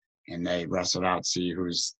that, and they wrestle it out, see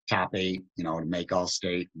who's top 8, to make all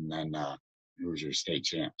state, and then who's your state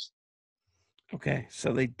champs. Okay,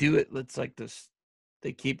 so they do it. It's like this.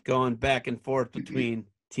 They keep going back and forth between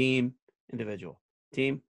team, individual,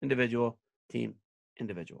 team, individual, team,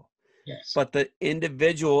 individual. Yes. But the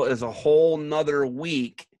individual is a whole nother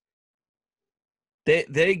week.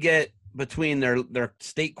 They get between their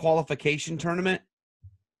state qualification tournament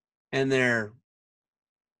and their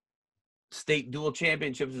state dual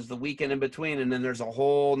championships is the weekend in between, and then there's a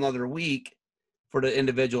whole nother week for the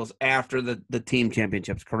individuals after the team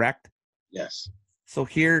championships, correct? Yes. So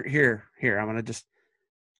here, I'm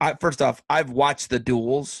gonna first off, I've watched the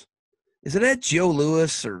duels. Is it at Joe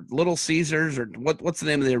Louis or Little Caesars, or what's the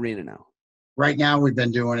name of the arena now? Right now, we've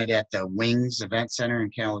been doing it at the Wings Event Center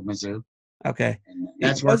in Kalamazoo. Okay. And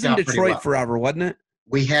that's it was in worked out Detroit pretty well. forever, wasn't it?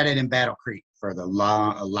 We had it in Battle Creek for a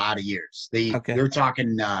lot of years. You're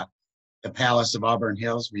talking the Palace of Auburn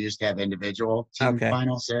Hills. We used to have individual team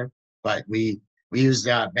finals there, but we used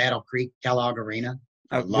Battle Creek Kellogg Arena,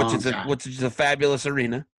 which is a fabulous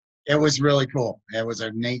arena. It was really cool. It was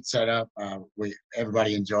a neat setup.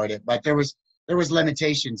 Everybody enjoyed it, but there was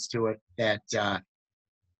limitations to it that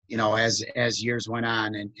as years went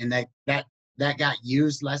on, and that got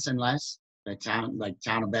used less and less. The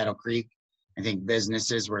town of Battle Creek, I think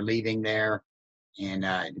businesses were leaving there, and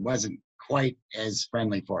it wasn't quite as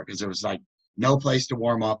friendly for it because there was like no place to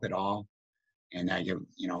warm up at all, and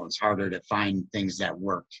it's harder to find things that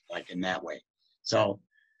worked like in that way. So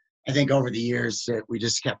I think over the years we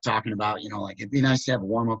just kept talking about, it'd be nice to have a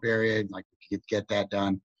warm-up area, like we could get that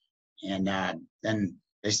done. And then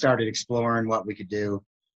they started exploring what we could do.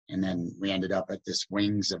 And then we ended up at this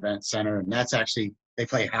Wings Event Center. And that's actually, they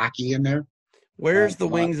play hockey in there. Where's the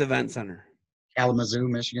Wings Event Center? Kalamazoo,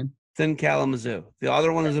 Michigan. It's in Kalamazoo. The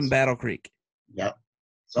other one is in Battle Creek. Yep.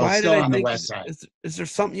 So it's still on the west side. Is there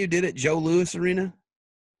something you did at Joe Louis Arena?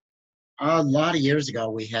 A lot of years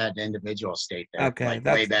ago, we had individual state there. Okay,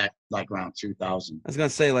 way back, around 2000. I was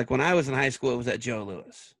gonna say, when I was in high school, it was at Joe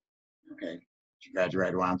Louis. Okay, did you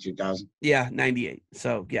graduate around 2000? Yeah, 98.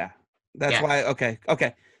 So yeah, that's why.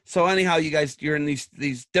 Okay. So anyhow, you guys, you're in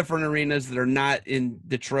these different arenas that are not in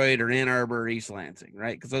Detroit or Ann Arbor or East Lansing,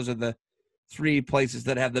 right? Because those are the 3 places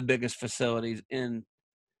that have the biggest facilities in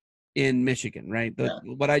Michigan, right?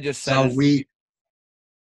 What I just said. So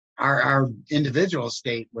Our individual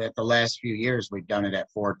state with the last few years, we've done it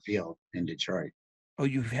at Ford Field in Detroit. Oh,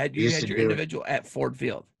 you had your individual at Ford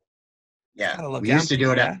Field. Yeah, we used to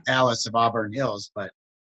do it at Palace of Auburn Hills, but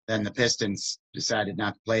then the Pistons decided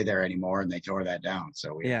not to play there anymore, and they tore that down.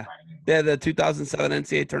 So they had the 2007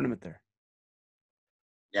 NCAA tournament there.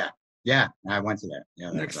 Yeah, I went to that.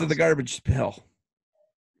 Yeah, next to the garbage hill.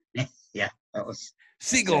 Yeah, that was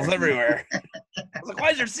seagulls everywhere. I was like, why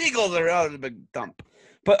is there seagulls there? Oh, it's a big dump.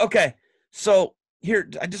 But okay, so here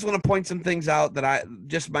I just want to point some things out that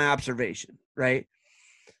just my observation. right?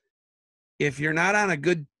 If you're not on a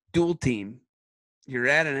good dual team, you're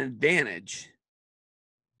at an advantage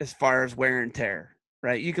as far as wear and tear,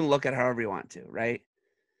 right? You can look at it however you want to, right?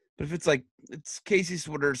 But if it's Casey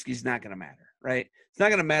Swiderski's not going to matter, right? It's not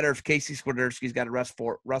going to matter if Casey Swiderski's got to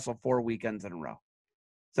wrestle 4 weekends in a row.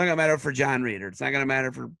 It's not going to matter for John Reeder. It's not going to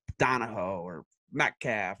matter for Donahoe or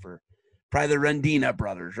Metcalf or probably the Rendina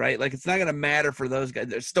brothers, right? Like, it's not going to matter for those guys.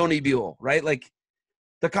 There's Stony Buell, right? Like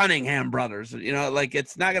the Cunningham brothers, like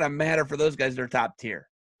it's not going to matter for those guys. They're top tier,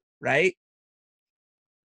 right?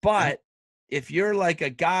 But if you're like a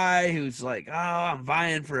guy who's like, oh, I'm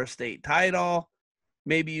vying for a state title,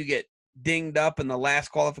 maybe you get dinged up in the last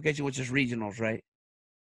qualification, which is regionals, right?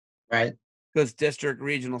 Right. Because district,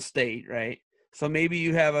 regional, state, right? So maybe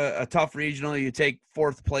you have a tough regional, you take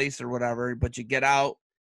 4th place or whatever, but you get out,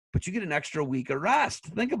 but you get an extra week of rest.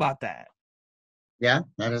 Think about that. Yeah,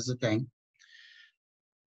 that is the thing.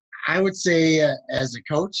 I would say as a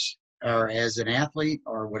coach or as an athlete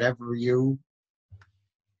or whatever, you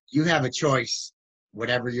have a choice,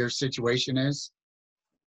 whatever your situation is,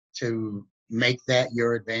 to make that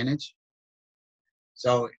your advantage.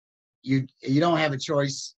 So you don't have a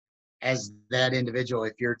choice as that individual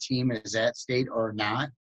if your team is at state or not,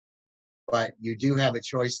 but you do have a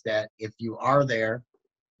choice that if you are there,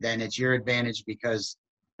 then it's your advantage because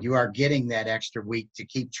you are getting that extra week to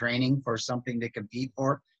keep training for something to compete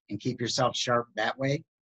for and keep yourself sharp that way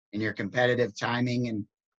in your competitive timing, and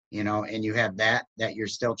and you have that you're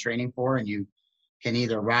still training for, and you can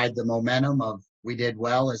either ride the momentum of we did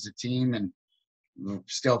well as a team and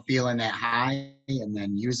still feeling that high and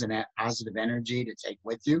then using that positive energy to take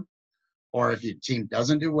with you. Or if your team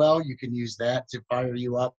doesn't do well, you can use that to fire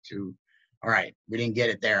you up to, all right, we didn't get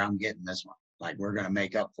it there, I'm getting this one. Like, we're going to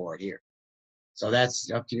make up for it here. So that's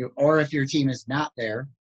up to you. Or if your team is not there,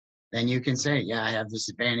 then you can say, yeah, I have this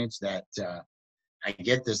advantage that I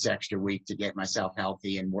get this extra week to get myself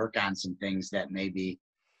healthy and work on some things that maybe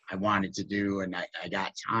I wanted to do, and I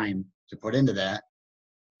got time to put into that.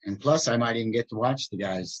 And plus, I might even get to watch the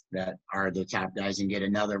guys that are the top guys and get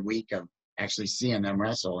another week of actually seeing them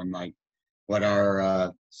wrestle and like what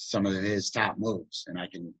are some of his top moves, and I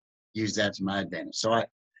can use that to my advantage. So I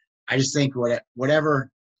just think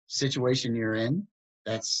whatever situation you're in,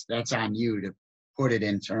 that's on you to put it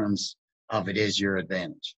in terms of it is your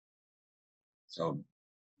advantage. So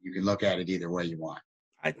you can look at it either way you want.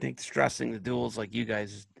 I think stressing the duels like you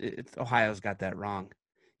guys, Ohio's got that wrong.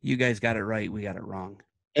 You guys got it right. We got it wrong.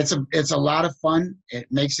 It's a lot of fun. It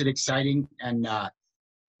makes it exciting. And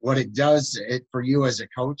what it does for you as a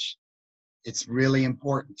coach, it's really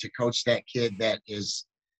important to coach that kid that is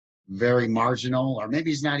very marginal, or maybe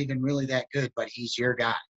he's not even really that good, but he's your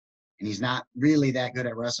guy and he's not really that good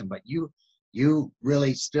at wrestling, but you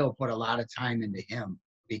really still put a lot of time into him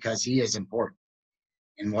because he is important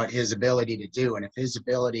and what his ability to do. And if his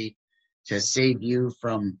ability to save you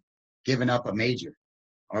from giving up a major,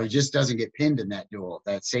 or he just doesn't get pinned in that duel,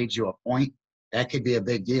 that saves you a point, that could be a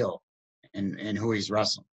big deal in who he's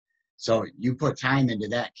wrestling. So you put time into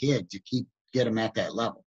that kid to get him at that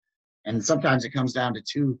level. And sometimes it comes down to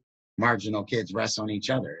 2 marginal kids wrestling each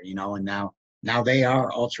other, and now they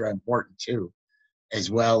are ultra important too, as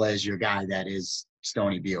well as your guy that is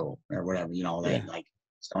Stony Buell or whatever, like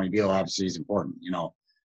Stony Buell obviously is important,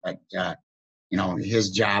 but his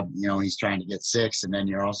job, he's trying to get 6, and then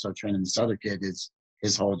you're also training this other kid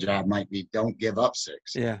his whole job might be don't give up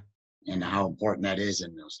 6. Yeah. And how important that is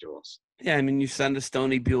in those duels. Yeah, I mean, you send a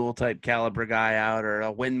Stony Buell type caliber guy out or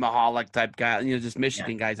a Win Mahalik type guy, just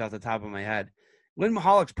Michigan guys off the top of my head. Win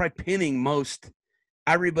Mahalik's probably pinning most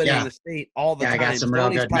everybody in the state all the time. I got some real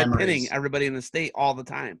good memories. Pinning everybody in the state all the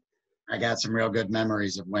time. I got some real good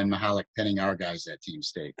memories of Win Mahalik pinning our guys at Team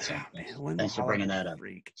State. So thanks for bringing that up.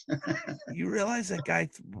 You realize that guy,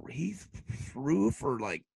 he threw for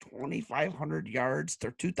like 2,500 yards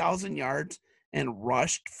to 2,000 yards and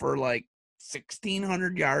rushed for like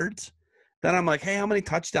 1,600 yards. Then I'm like, hey, how many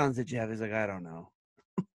touchdowns did you have? He's like, I don't know.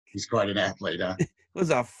 He's quite an athlete, huh? It was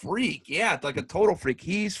a freak. Yeah, it's like a total freak.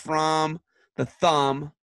 He's from the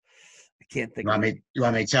Thumb. I can't think. You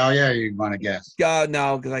want me to tell you, or you want to guess?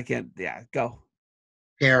 No, because I can't. Yeah, go.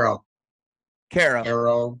 Caro.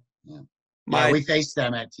 Yeah. Yeah, we faced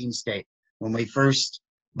them at Team State when we first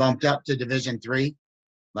bumped up to Division III.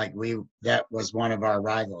 Like that was one of our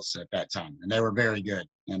rivals at that time, and they were very good.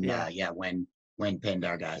 And Win pinned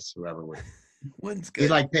our guys, whoever would. Win's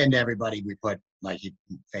good. He pinned everybody we put he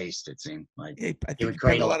faced. It seemed like I think he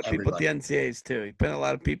pinned a lot of people at the NCAAs too. He pinned a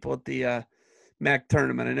lot of people at the MAC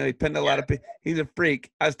tournament. I know he pinned a lot of people. He's a freak.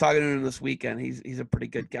 I was talking to him this weekend. He's a pretty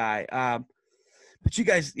good guy. But you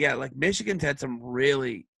guys, like Michigan's had some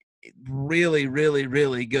really really, really,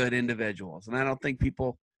 really good individuals. And I don't think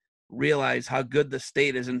people realize how good the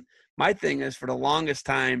state is. And my thing is, for the longest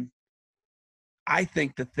time, I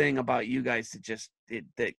think the thing about you guys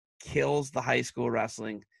that kills the high school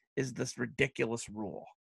wrestling is this ridiculous rule.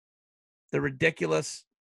 The ridiculous,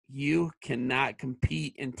 you cannot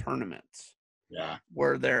compete in tournaments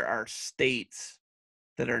where there are states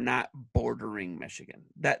that are not bordering Michigan.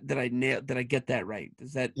 Did I get that right?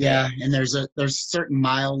 Is that and there's a certain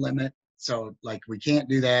mile limit. So like we can't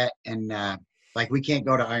do that, and like we can't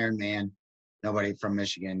go to Ironman, nobody from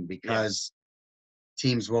Michigan, because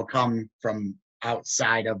teams will come from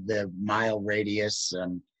outside of the mile radius,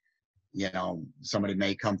 and somebody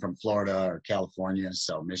may come from Florida or California,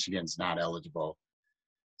 so Michigan's not eligible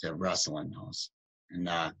to wrestle in those. And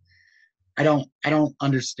I don't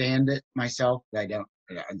understand it myself. I don't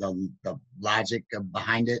the logic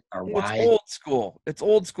behind it, or why. It's old school. It's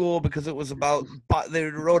old school because it was about they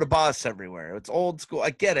rode a bus everywhere. It's old school. I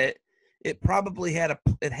get it. It probably had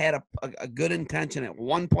a good intention at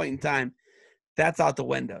one point in time. That's out the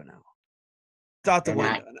window now. It's out the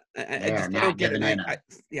window. I don't get it.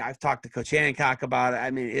 I've talked to Coach Hancock about it.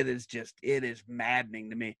 I mean, it is maddening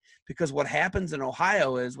to me, because what happens in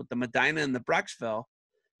Ohio is with the Medina and the Brecksville,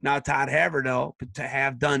 now Todd Haverhill, to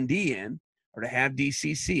have Dundee in, or to have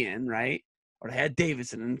DCC in, right? Or to have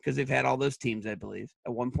Davidson in, because they've had all those teams, I believe,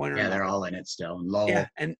 at one point or another. Yeah, they're all in it still. Lowell. Yeah,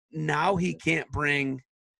 and now he can't bring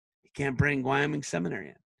Wyoming Seminary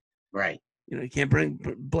in. Right. He can't bring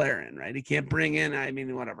Blair in, right? He can't bring in,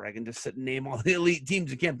 whatever. I can just sit and name all the elite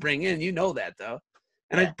teams he can't bring in. You know that, though.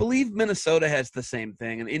 And I believe Minnesota has the same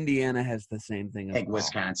thing, and Indiana has the same thing. I think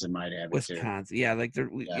Wisconsin might have it too. Yeah, like they're,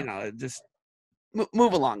 just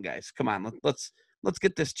move along, guys. Come on, let's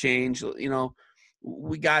get this changed.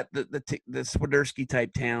 We got the Swiderski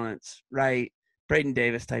type talents, right? Braden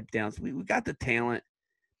Davis type talents. We got the talent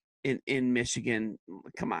in Michigan.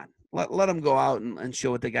 Come on. Let them go out and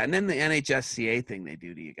show what they got. And then the NHSCA thing they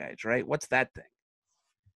do to you guys, right? What's that thing?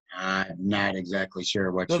 I'm not exactly sure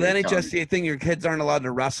what. So the NHSCA thing, your kids aren't allowed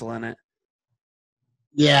to wrestle in it.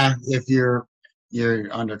 Yeah, if you're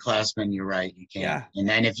underclassmen, you're right. You can't. Yeah. And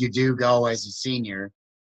then if you do go as a senior,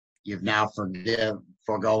 you've now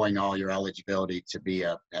foregoing all your eligibility to be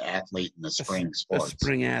an athlete in the spring sports. A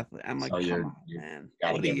spring athlete. I'm like, so come on, man.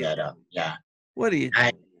 Got to give that up. Yeah. What are you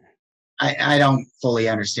doing? I don't fully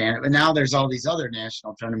understand it, but now there's all these other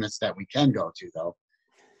national tournaments that we can go to, though.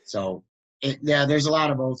 So there's a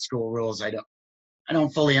lot of old school rules. I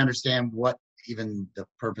don't fully understand what even the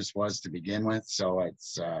purpose was to begin with. So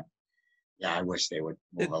it's I wish they would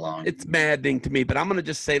move along. It's maddening to me, but I'm going to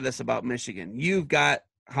just say this about Michigan. You've got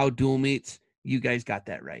how dual meets. You guys got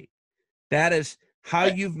that right. That is how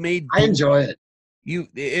you've made. I enjoy it.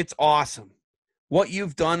 It's awesome. What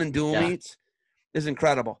you've done in dual meets is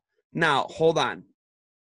incredible. Now, hold on.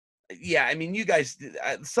 Yeah, I mean, you guys,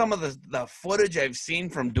 some of the footage I've seen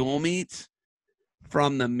from dual meets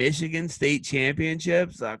from the Michigan State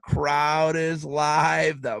Championships, the crowd is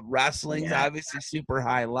live. The wrestling's obviously super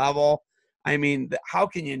high level. I mean, how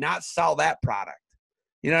can you not sell that product?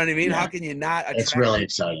 You know what I mean? Yeah. How can you not? It's really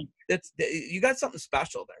exciting. You got something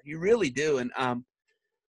special there. You really do. And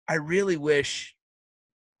I really wish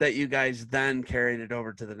that you guys then carried it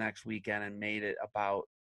over to the next weekend and made it about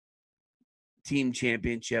team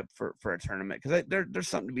championship for a tournament, because there's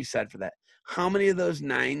something to be said for that. How many of those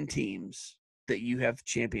 9 teams that you have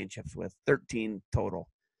championships with, 13 total,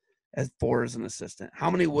 as 4 as an assistant,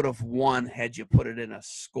 how many would have won had you put it in a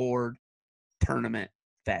scored tournament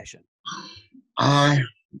fashion?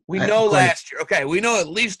 We know last year. Okay, we know at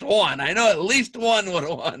least one. I know at least one would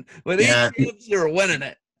have won. With 8 champs, you were winning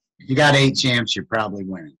it. You got 8 champs, you're probably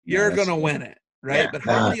winning. You're going to win it, right? But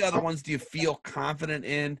how many other ones do you feel confident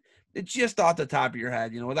in? It's just off the top of your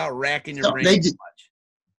head, without racking your brain too much.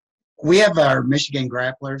 We have our Michigan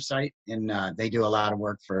Grappler site, and they do a lot of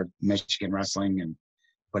work for Michigan wrestling and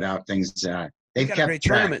put out things. They've got kept a great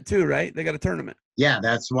tournament too, right? They got a tournament. Yeah,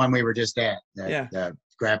 that's the one we were just at. The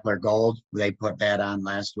Grappler Gold. They put that on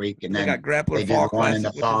last week, and then they got Grappler Fall Classic in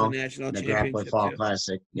the fall. The Grappler Fall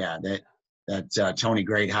Classic. Yeah, that Tony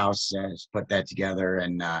Greathouse has put that together,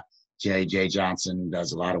 and J.J. Johnson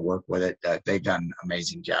does a lot of work with it. They've done an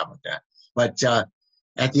amazing job with that. But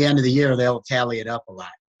at the end of the year, they'll tally it up a lot,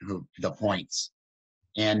 the points.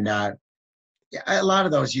 And a lot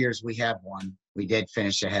of those years we have won. We did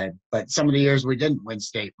finish ahead. But some of the years we didn't win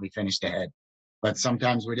state, we finished ahead. But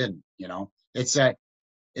sometimes we didn't, It's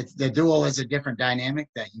the dual is a different dynamic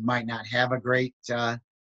that you might not have a great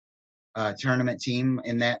tournament team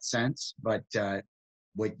in that sense, but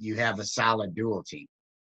you have a solid dual team.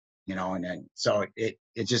 And then, so it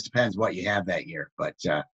just depends what you have that year. But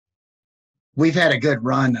we've had a good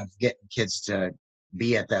run of getting kids to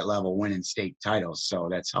be at that level, winning state titles. So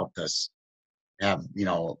that's helped us have,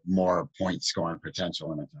 more point scoring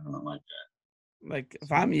potential in a tournament like that. Like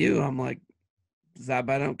if I'm you, I'm like, Zab,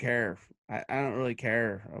 I don't care. I don't really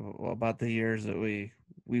care about the years that we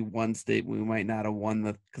won state. We might not have won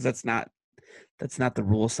because that's not the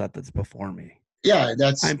rule set that's before me. Yeah,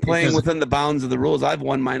 I'm playing within the bounds of the rules. I've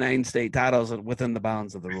won my 9 state titles within the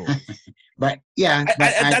bounds of the rules. But yeah,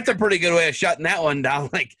 that's a pretty good way of shutting that one down.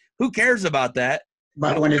 Like, who cares about that?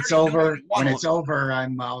 But when it's over,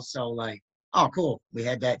 I'm also like, oh, cool, we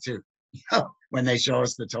had that too. When they show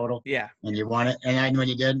us the total, yeah, and you won it, and when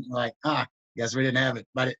you didn't, you're like, guess we didn't have it.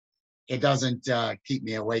 But it doesn't keep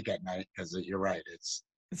me awake at night because you're right.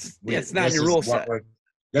 It's not your rule set.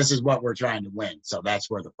 This is what we're trying to win, so that's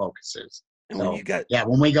where the focus is. And so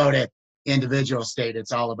when we go to individual state,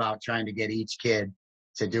 it's all about trying to get each kid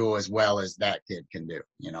to do as well as that kid can do,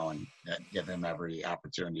 and give them every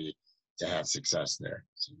opportunity to have success there.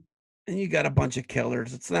 So. And you got a bunch of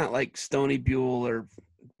killers. It's not like Stony Buell or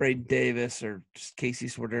Braden Davis or just Casey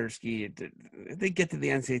Swiderski. If they get to the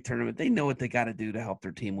NCAA tournament, they know what they got to do to help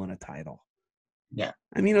their team win a title. Yeah.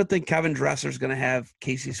 I mean, I don't think Kevin Dresser's going to have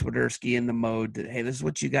Casey Swiderski in the mode that, hey, this is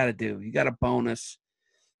what you got to do. You got a bonus.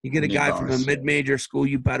 You get a guy from a mid-major school,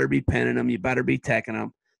 you better be pinning him. You better be tacking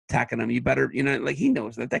him. You better, like he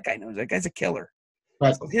knows that. That guy knows that guy's a killer.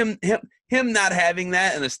 But so him not having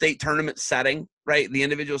that in a state tournament setting, right? The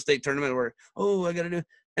individual state tournament where, I got to do,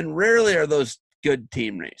 and rarely are those good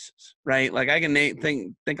team races, right? Like I can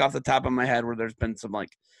think off the top of my head where there's been some like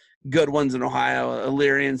good ones in Ohio.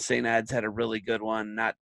 Illyrian St. Ed's had a really good one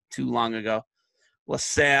not too long ago.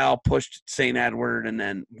 LaSalle pushed St. Edward, and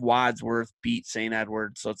then Wadsworth beat St.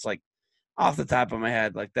 Edward. So it's like off the top of my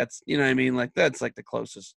head, like that's, you know what I mean? Like that's like the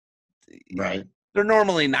closest. Right. They're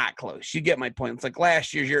normally not close. You get my point. It's like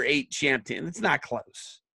last year's your 8 champ team. It's not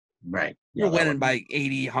close. Right. You're winning by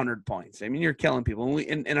 80, 100 points. I mean, you're killing people.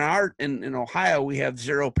 And in Ohio, we have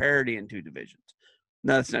 0 parity in 2 divisions.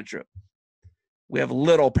 No, that's not true. We have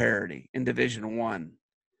little parity in Division 1.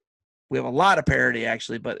 We have a lot of parity,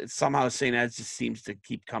 actually, but somehow St. Ed's just seems to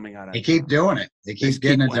keep coming out. They keep doing it. They keep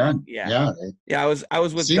getting it done. Yeah. I was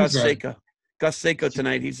with Gus Seiko. Gus Seiko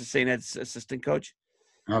tonight. He's the St. Ed's assistant coach.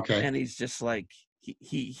 Okay. And he's just like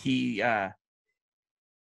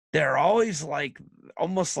they're always like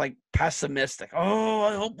almost like pessimistic. Oh,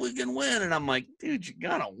 I hope we can win. And I'm like, dude, you're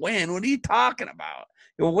gonna win. What are you talking about?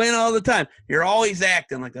 You'll win all the time. You're always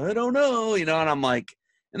acting like, I don't know, and I'm like,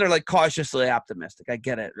 and they're like cautiously optimistic. I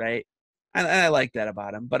get it, right? And I like that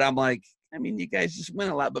about him. But I'm like, I mean, you guys just win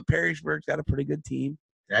a lot, but Perrysburg's got a pretty good team.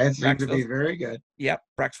 That seems to be very good. Yep.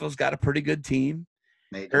 Brecksville's got a pretty good team.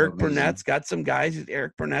 Eric Burnett's got some guys.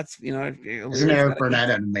 Eric Burnett's, isn't Eric Burnett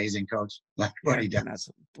an amazing coach? Like what he does. Burnett's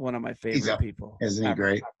one of my favorite people. Isn't he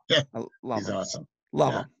great? Yeah. I love He's him. awesome.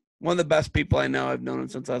 Love him. One of the best people I know. I've known him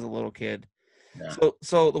since I was a little kid. Yeah.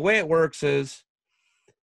 So the way it works is,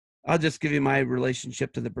 I'll just give you my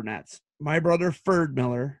relationship to the Burnetts. My brother, Ferd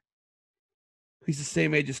Miller, he's the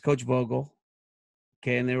same age as Coach Vogel.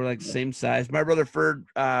 Okay, and they were like the same size. My brother, Ferd,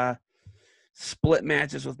 split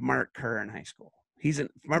matches with Mark Kerr in high school.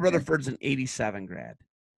 My brother Ferd's an 87 grad,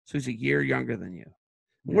 so he's a year younger than you.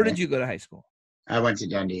 Where did you go to high school? I went to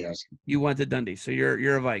Dundee High School. You went to Dundee, so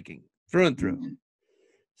you're a Viking through and through. Mm-hmm.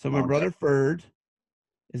 So my brother Ferd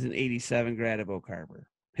is an 87 grad of Oak Harbor.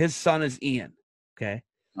 His son is Ian. Okay.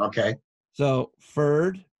 Okay. So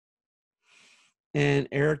Ferd and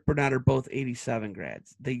Eric Burnett are both 87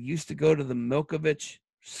 grads. They used to go to the Milkovich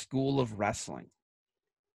School of Wrestling.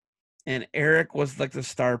 And Eric was like the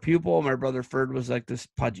star pupil. My brother Ferd was like this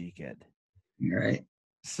pudgy kid. Right.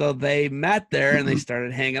 So they met there and they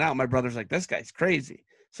started hanging out. My brother's like, this guy's crazy.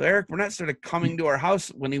 So Eric Burnett started coming to our house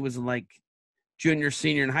when he was in like junior,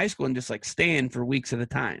 senior in high school and just like staying for weeks at a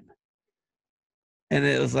time. And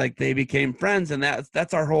it was like they became friends, and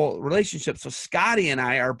that's our whole relationship. So Scotty and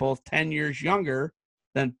I are both 10 years younger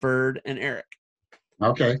than Ferd and Eric.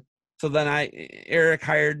 Okay. So then Eric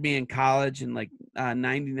hired me in college in like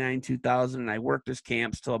 99, 2000, and I worked his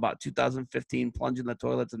camps till about 2015, plunging the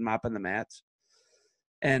toilets and mopping the mats.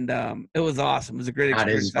 And it was awesome. It was a great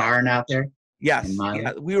experience. Out his barn out there? Yes.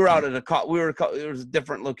 Yeah, we were out at it was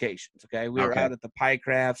different locations, okay? We were out at the Pie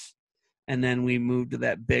Crafts, and then we moved to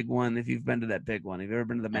that big one. If you've been to that big one, have you ever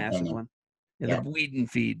been to the massive one? Yeah, the Weed and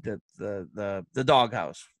Feed, the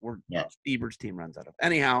doghouse where Ebert's team runs out of.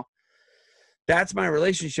 Anyhow, that's my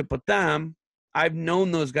relationship with them. I've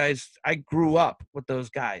known those guys. I grew up with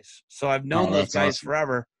those guys. So I've known those guys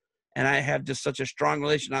forever. And I have just such a strong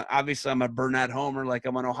relation. Obviously, I'm a Burnett homer, like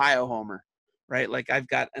I'm an Ohio homer, right? Like I've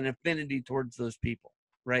got an affinity towards those people,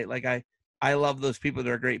 right? Like I love those people.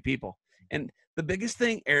 They're great people. And the biggest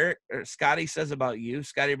thing Scotty says about you,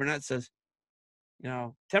 Scotty Burnett says,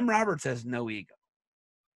 Tim Roberts has no ego.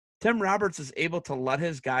 Tim Roberts is able to let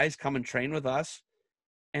his guys come and train with us,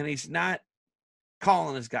 and he's not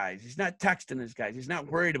calling his guys. He's not texting his guys. He's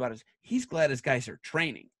not worried about his. He's glad his guys are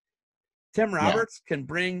training. Tim Roberts can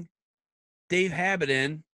bring Dave Habit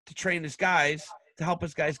in to train his guys, to help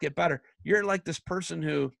his guys get better. You're like this person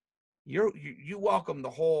who you welcome the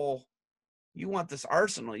whole. You want this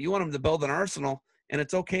arsenal. You want them to build an arsenal, and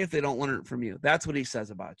it's okay if they don't learn it from you. That's what he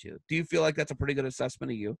says about you. Do you feel like that's a pretty good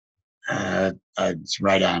assessment of you? It's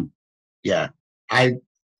right on. Yeah. I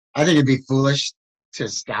think it'd be foolish to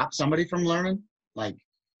stop somebody from learning.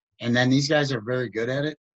 And then these guys are very good at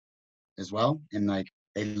it as well. And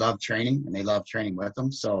they love training, and they love training with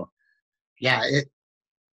them. So yeah,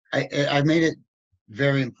 I made it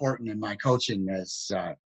very important in my coaching as,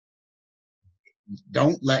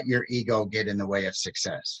 don't let your ego get in the way of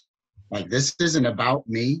success. This isn't about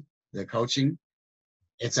me, the coaching.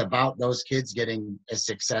 It's about those kids getting as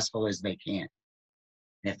successful as they can.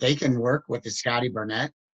 And if they can work with the Scotty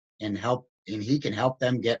Burnett and he can help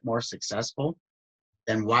them get more successful,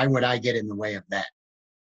 then why would I get in the way of that?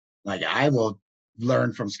 I will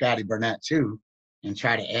learn from Scotty Burnett too, and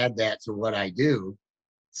try to add that to what I do,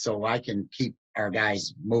 so I can keep our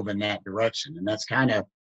guys moving that direction. And that's kind of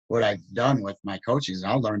what I've done with my coaches.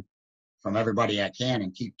 I'll learn from everybody I can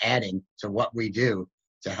and keep adding to what we do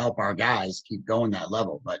to help our guys keep going that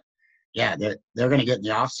level. But yeah, they're going to get in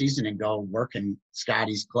the off season and go work in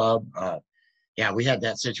Scotty's club. We had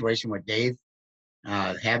that situation with Dave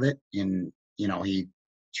Habit, and he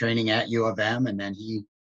training at U of M, and then he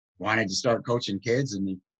wanted to start coaching kids, and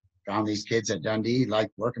he found these kids at Dundee he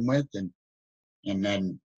liked working with, and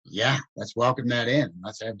then let's welcome that in.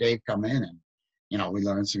 Let's have Dave come in, and we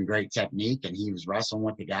learned some great technique, and he was wrestling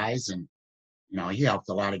with the guys, and he helped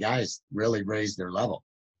a lot of guys really raise their level.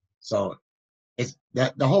 So it's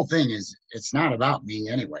that the whole thing is, it's not about me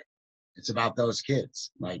anyway. It's about those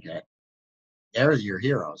kids. They're your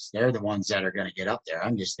heroes. They're the ones that are going to get up there.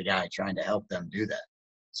 I'm just the guy trying to help them do that.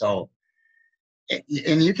 So,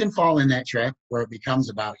 and you can fall in that trap where it becomes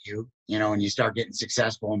about you, and you start getting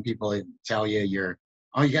successful, and people tell you you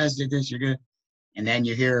guys did this, you're good. And then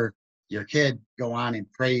you hear your kid go on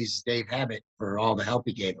and praise Dave Habit for all the help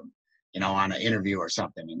he gave him, on an interview or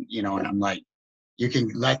something. And, and I'm like, you can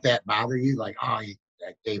let that bother you.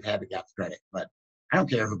 Dave Habit got the credit, but I don't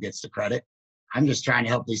care who gets the credit. I'm just trying to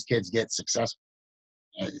help these kids get successful,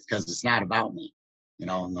 because it's not about me,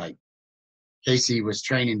 and Casey was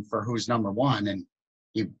training for who's number one, and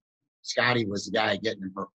Scotty was the guy getting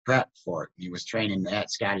him prepped for it. He was training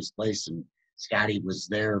at Scotty's place, and Scotty was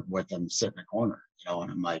there with him sitting in the corner,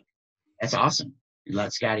 and I'm like, that's awesome. You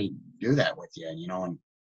let Scotty do that with you, and you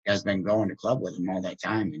guys been going to club with him all that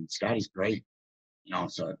time, and Scotty's great,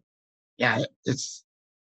 so yeah,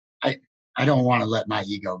 I don't want to let my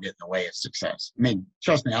ego get in the way of success. I mean,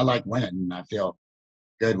 trust me, I like winning, and I feel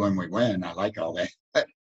good when we win. I like all that.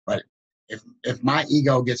 But if my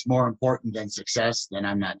ego gets more important than success, then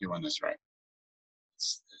I'm not doing this right.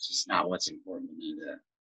 It's just not what's important to me there.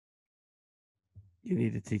 You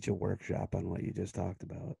need to teach a workshop on what you just talked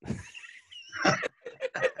about.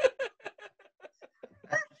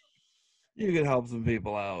 You can help some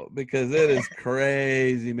people out, because it is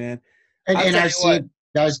crazy, man. And I see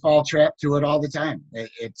guys fall trap to it all the time.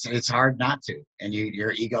 It's hard not to, and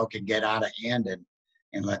your ego can get out of hand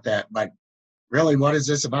and let that. But really, what is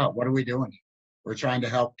this about? What are we doing? We're trying to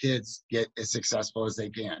help kids get as successful as they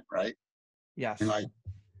can, right? Yes.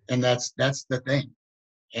 And that's the thing.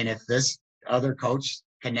 And if this other coach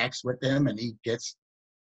connects with them and he gets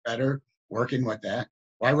better working with that,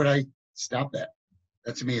 why would I stop that?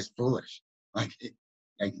 That to me is foolish.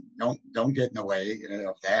 Don't get in the way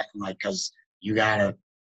of that. Because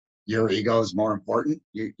your ego is more important.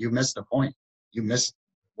 You missed the point. You missed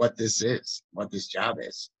what this is, what this job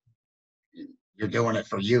is. You're doing it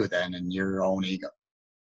for you then, and your own ego.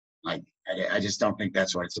 I just don't think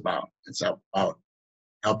that's what it's about. It's about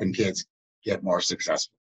helping kids get more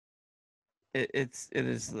successful. It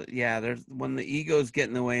is. There's when the egos get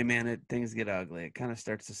in the way, man, things get ugly. It kind of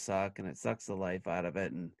starts to suck, and it sucks the life out of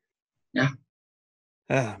it. And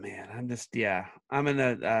oh man, I'm in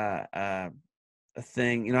a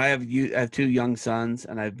thing. I have two young sons,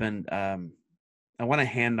 and I've been I want to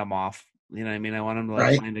hand them off. You know what I mean? I want them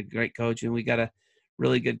to find a great coach, and we got a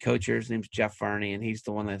really good coach here. His name's Jeff Varney, and he's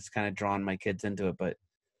the one that's kind of drawn my kids into it. But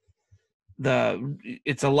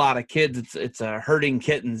it's a lot of kids. It's a herding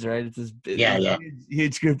kittens, right? It's this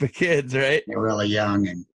huge group of kids, right? They're really young,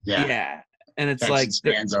 and and it's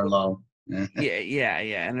spans are low. Yeah.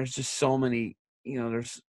 And there's just so many,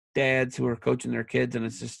 there's dads who are coaching their kids, and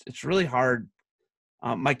it's really hard.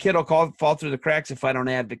 My kid will fall through the cracks if I don't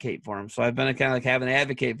advocate for him. So I've been kind of like having to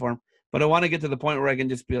advocate for him, but I want to get to the point where I can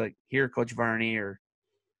just be like, here, Coach Varney, or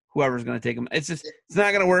whoever's going to take him. It's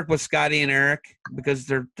not going to work with Scotty and Eric because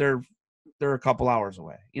they're a couple hours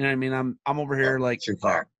away. You know what I mean? I'm over here like too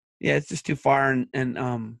far. Yeah, it's just too far,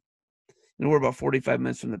 and we're about 45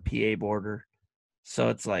 minutes from the PA border, so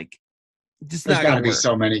it's like just There's not got going to be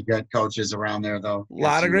so many good coaches around there, though. A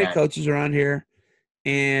lot of great coaches around here,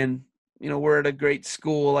 and we're at a great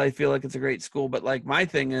school. I feel like it's a great school, but like my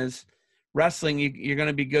thing is wrestling. You're going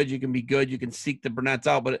to be good. You can be good. You can seek the brunettes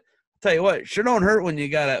out, but I'll tell you what, it sure don't hurt when you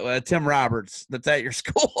got a Tim Roberts that's at your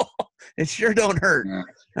school. It sure don't hurt. Yeah.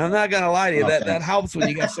 I'm not going to lie to you. That helps when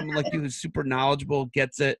you got someone like you who's super knowledgeable,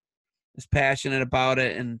 gets it, is passionate about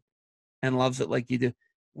it, and loves it like you do.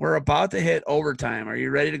 We're about to hit overtime. Are you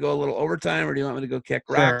ready to go a little overtime, or do you want me to go kick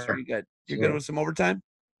rocks? Sure. Are you good? You're good with some overtime?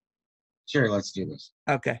 Sure, let's do this.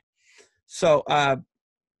 Okay. So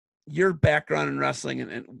your background in wrestling,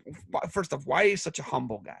 and first off, why are you such a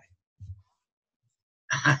humble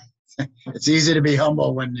guy? It's easy to be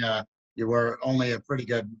humble when you were only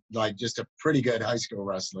just a pretty good high school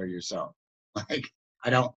wrestler yourself. Like I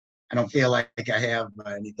don't feel like I have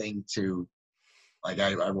anything to, like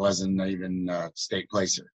I wasn't even a state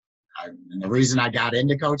placer. And the reason I got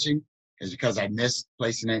into coaching is because I missed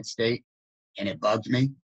placing at state, and it bugged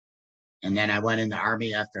me. And then I went in the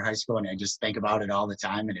Army after high school, and I just think about it all the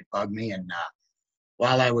time, and it bugged me. And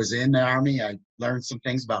while I was in the Army, I learned some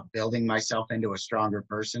things about building myself into a stronger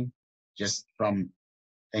person, just from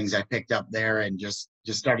things I picked up there, and just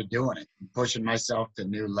started doing it, pushing myself to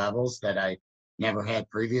new levels that I never had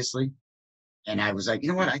previously. And I was like, you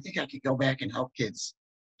know what? I think I could go back and help kids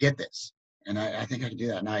get this. And I think I could do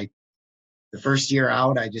that. And the first year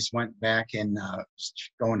out, I just went back and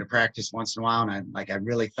going to practice once in a while. And I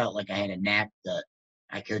really felt like I had a knack that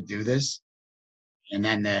I could do this. And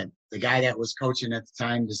then the guy that was coaching at the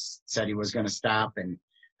time just said he was going to stop. And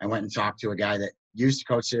I went and talked to a guy that used to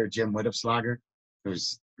coach there, Jim Whittupslager,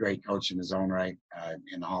 who's a great coach in his own right,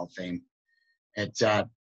 in the Hall of Fame.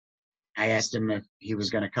 I asked him if he was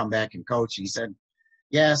going to come back and coach. He said,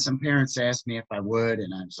 yeah, some parents asked me if I would.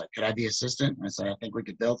 And I was like, could I be assistant? And I said, I think we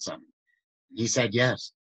could build something. He said,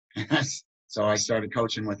 yes. So I started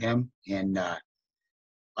coaching with him, and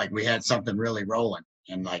we had something really rolling.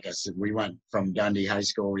 And like I said, we went from Dundee High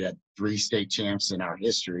School. We had 3 state champs in our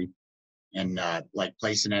history. And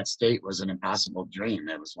placing at state was an impossible dream.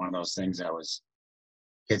 It was one of those things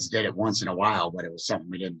kids did it once in a while, but it was something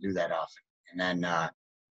we didn't do that often. And then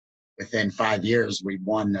within 5 years, we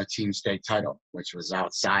won a team state title, which was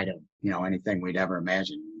outside of, anything we'd ever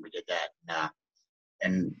imagined. We did that.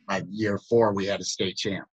 And by year 4, we had a state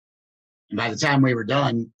champ. And by the time we were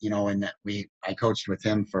done, I coached with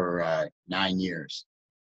him for 9 years.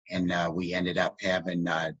 And we ended up having,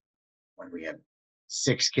 when we had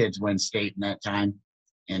 6 kids win state in that time,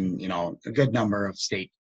 and, a good number of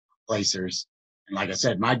state placers. And like I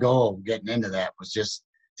said, my goal getting into that was just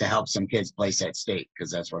to help some kids place at state,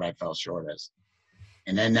 because that's what I fell short as.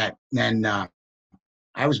 And then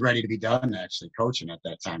I was ready to be done actually coaching at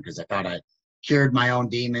that time, because I thought I cured my own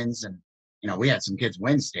demons. And, we had some kids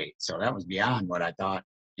win state, so that was beyond what I thought,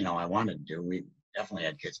 I wanted to do. We definitely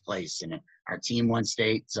had kids place, and our team won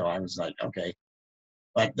state. So I was like, okay.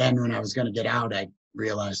 But then when I was going to get out, I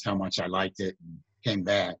realized how much I liked it, and came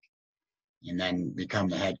back, and then become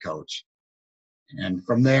the head coach. And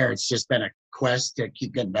from there, it's just been a quest to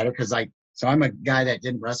keep getting better, because I'm a guy that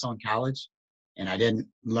didn't wrestle in college, and I didn't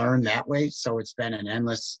learn that way. So it's been an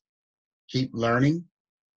endless keep learning.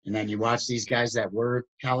 And then you watch these guys that were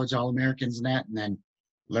college All-Americans and that, and then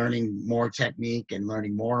learning more technique and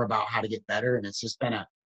learning more about how to get better. And it's just been an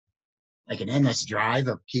endless drive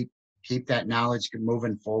of keep that knowledge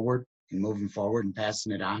moving forward and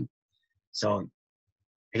passing it on. So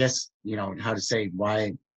I guess, how to say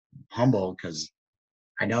why humble, because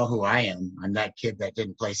I know who I am. I'm that kid that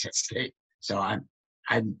didn't place at state. So I'm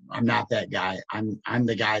not that guy. I'm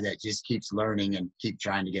the guy that just keeps learning and keep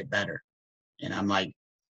trying to get better. And I'm like,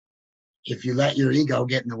 if you let your ego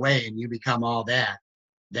get in the way and you become all that,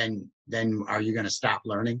 then are you going to stop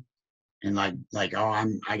learning? And I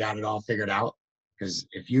got it all figured out. Because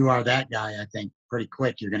if you are that guy, I think pretty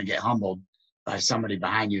quick you're going to get humbled by somebody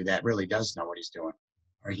behind you that really does know what he's doing,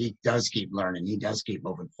 or he does keep learning. He does keep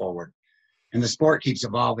moving forward. And the sport keeps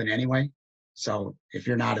evolving anyway. So if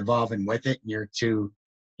you're not evolving with it, and your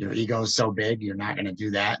ego is so big, you're not going to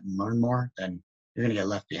do that and learn more, then you're going to get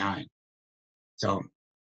left behind. So,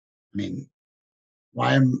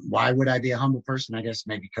 why would I be a humble person? I guess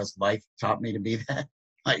maybe because life taught me to be that.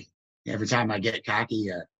 Like every time I get cocky,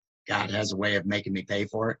 God has a way of making me pay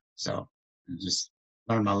for it. So I just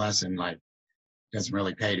learned my lesson. Like it doesn't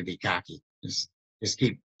really pay to be cocky. Just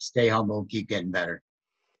stay humble, keep getting better.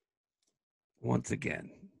 Once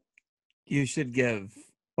again, you should give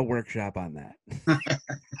a workshop on that.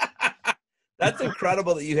 That's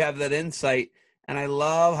incredible that you have that insight, and I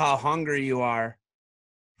love how hungry you are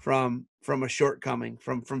from a shortcoming,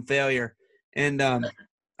 from failure. And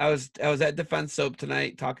I was at Defense Soap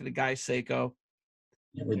tonight talking to Guy Seiko.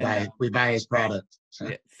 Yeah, we buy his product.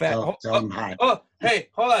 So tell him hi. Oh, hey,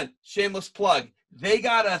 hold on. Shameless plug. They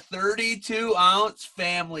got a 32-ounce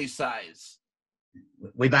family size.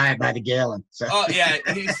 We buy it by the gallon. So. Oh yeah,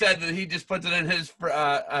 he said that he just puts it in his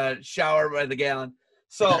shower by the gallon.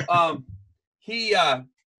 So I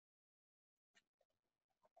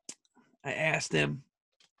asked him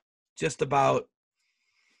just about.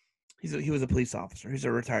 He was a police officer. He's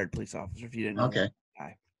a retired police officer. If you didn't know that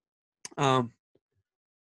guy.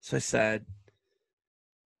 So I said,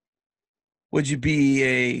 would you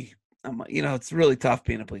be it's really tough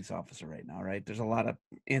being a police officer right now, right? There's a lot of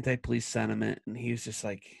anti-police sentiment. And he was just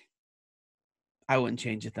like, I wouldn't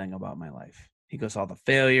change a thing about my life. He goes, all the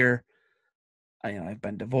failure. I've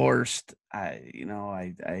been divorced.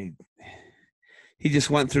 He just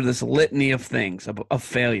went through this litany of things, of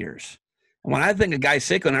failures. And when I think of Guy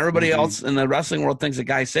Seiko, and everybody else in the wrestling world thinks of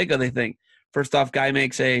Guy Seiko, they think, first off, Guy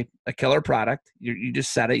makes a killer product. You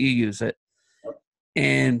just said it, you use it.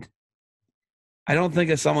 And I don't think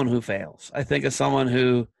of someone who fails. I think of someone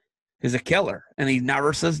who is a killer, and he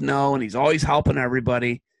never says no, and he's always helping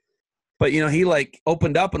everybody. But, he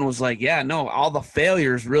opened up and was like, yeah, no, all the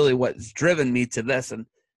failures really what's driven me to this. And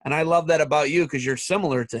I love that about you because you're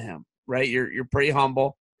similar to him, right? You're pretty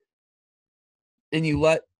humble, and you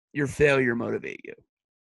let your failure motivate you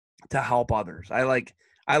to help others. I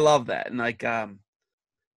love that. And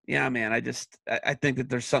yeah, man, I think that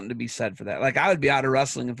there's something to be said for that. I would be out of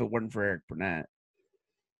wrestling if it weren't for Eric Burnett.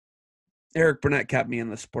 Eric Burnett kept me in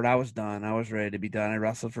the sport. I was done. I was ready to be done. I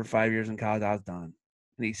wrestled for 5 years in college. I was done.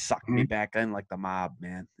 And he sucked me back in like the mob,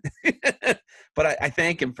 man. But I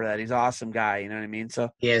thank him for that. He's an awesome guy. You know what I mean?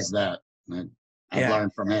 So he is that. I've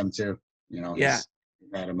learned from him too. He's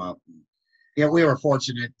had him up. Yeah, we were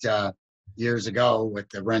fortunate years ago with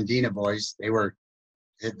the Rendina boys.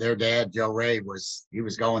 Their dad, Joe Ray, was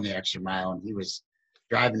going the extra mile, and he was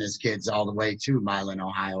driving his kids all the way to Milan,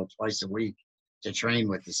 Ohio, twice a week to train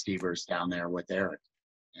with the Stevers down there with Eric.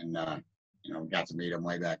 And, got to meet him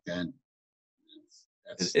way back then.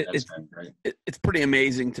 That's been great. It's pretty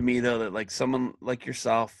amazing to me, though, that someone like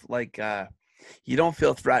yourself, you don't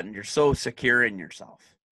feel threatened. You're so secure in yourself,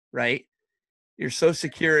 right? You're so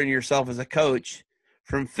secure in yourself as a coach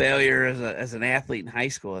from failure as an athlete in high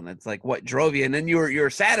school. And it's what drove you. And then you were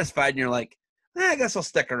satisfied, and you're like, I guess I'll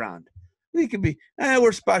stick around. We could be,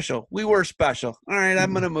 we're special. We were special. All right,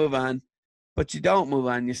 I'm going to move on. But you don't move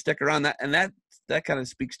on. You stick around. That kind of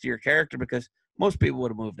speaks to your character, because most people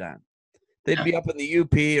would have moved on. They'd be up in the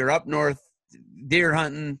UP or up north deer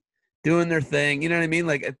hunting, doing their thing. You know what I mean?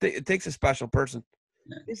 It takes a special person.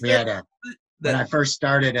 We had when I first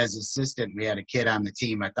started as assistant, we had a kid on the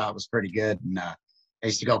team I thought was pretty good. And I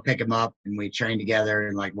used to go pick him up, and we trained together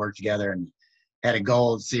and worked together, and had a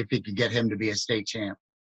goal to see if he could get him to be a state champ.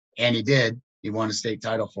 And he did. He won a state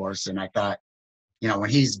title for us. And I thought, when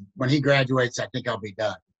he graduates, I think I'll be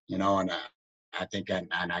done, and I think I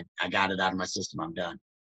got it out of my system. I'm done.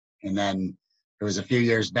 And then it was a few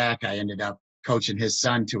years back, I ended up coaching his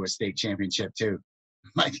son to a state championship too.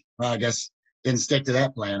 Well, I guess didn't stick to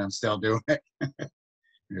that plan. I'm still doing it.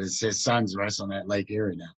 His son's wrestling at Lake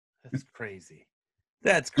Erie now. That's crazy.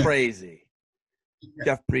 That's crazy. Yeah.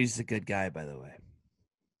 Jeff Breeze is a good guy, by the way.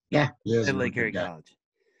 Yeah, he is. At Lake Erie College.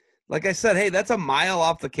 Like I said, hey, that's a mile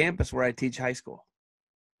off the campus where I teach high school.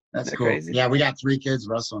 That's cool. Crazy? Yeah, we got 3 kids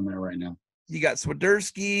wrestling there right now. You got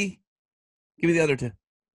Swiderski. Give me the other 2.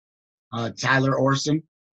 Tyler Orson.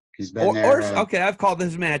 He's been there. Orson. Okay, I've called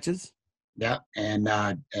his matches. Yeah, and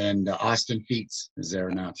Austin Feets is there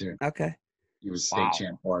now too. Okay. He was state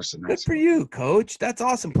champ for us. Good for you, Coach. That's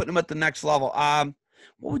awesome. Putting him at the next level.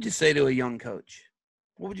 What would you say to a young coach?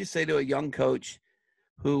 What would you say to a young coach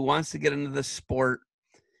who wants to get into this sport,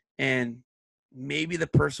 and maybe the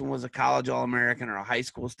person was a college All-American or a high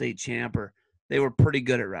school state champ, or they were pretty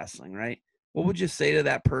good at wrestling, right? What would you say to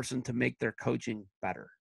that person to make their coaching better?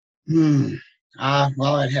 Well,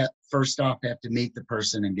 I'd first off have to meet the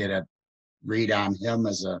person and get a read on him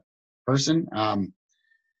as a person.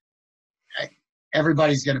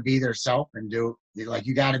 Everybody's going to be their self and do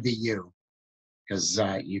you got to be you, because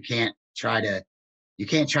you can't try to you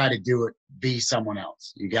can't try to be someone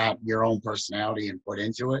else. You got your own personality and put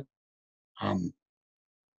into it.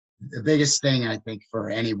 The biggest thing I think for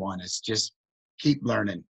anyone is just keep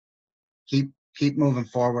learning, keep moving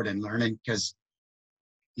forward and learning, because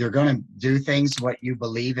you're going to do things what you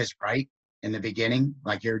believe is right in the beginning.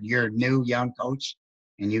 Like you're a new young coach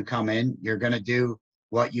and you come in, you're going to do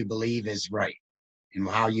what you believe is right and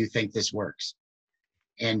how you think this works.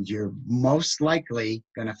 And you're most likely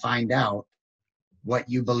going to find out what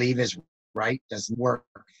you believe is right doesn't work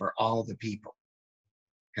for all the people,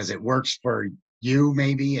 because it works for you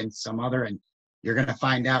maybe and some other, and you're going to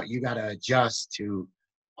find out you got to adjust to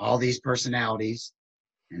all these personalities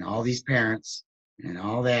and all these parents and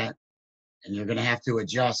all that. And you're going to have to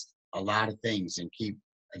adjust a lot of things and keep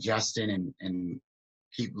adjusting and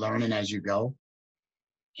keep learning as you go.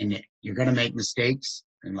 And you're going to make mistakes,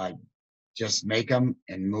 and like, just make them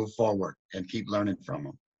and move forward and keep learning from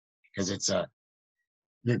them, because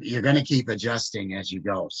you're going to keep adjusting as you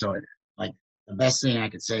go. So like the best thing I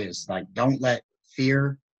could say is like, don't let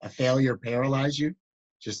fear of failure paralyze you.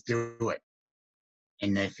 Just do it.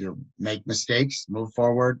 And if you make mistakes, move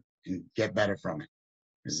forward and get better from it.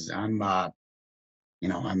 Because I'm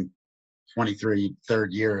 23,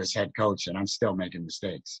 third year as head coach, and I'm still making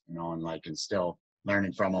mistakes, and still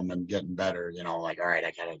learning from them and getting better, all right,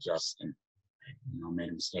 I got to adjust and, made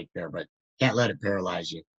a mistake there, but can't let it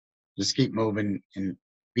paralyze you. Just keep moving and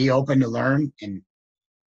be open to learn, and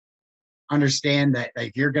understand that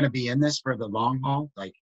if you're going to be in this for the long haul,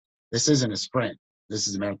 like this isn't a sprint, this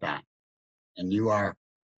is a marathon, and you're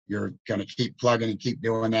going to keep plugging and keep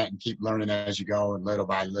doing that and keep learning as you go, and little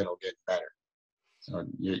by little get better. So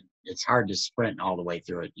it's hard to sprint all the way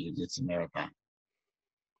through it. It's a marathon.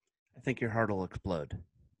 I think your heart will explode.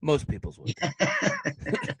 Most people's would.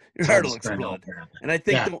 Your heart will explode. And I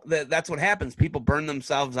think that's what happens. People burn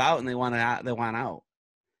themselves out and they want out.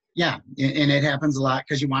 Yeah, and it happens a lot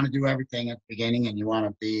because you want to do everything at the beginning, and you want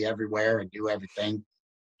to be everywhere and do everything.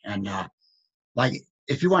 And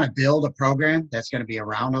if you want to build a program that's going to be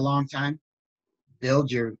around a long time,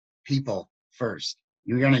 build your people first.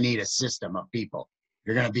 You're going to need a system of people.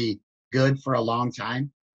 You're going to be good for a long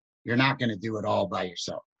time. You're not going to do it all by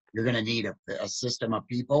yourself. You're going to need a system of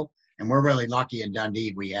people. And we're really lucky in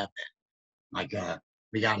Dundee we have that.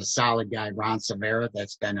 We got a solid guy, Ron Severa,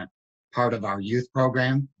 that's been a part of our youth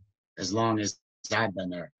program as long as I've been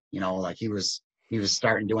there. He was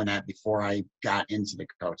starting doing that before I got into the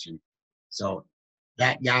coaching. So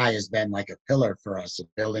that guy has been like a pillar for us of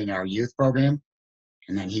building our youth program.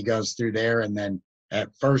 And then he goes through there, and then at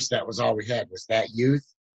first that was all we had was that youth.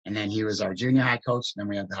 And then he was our junior high coach. And then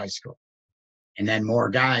we had the high school. And then more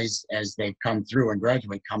guys, as they come through and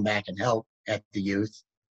graduate, come back and help at the youth.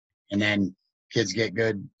 And then kids get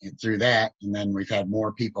good through that. And then we've had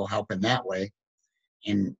more people helping that way.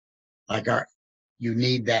 And you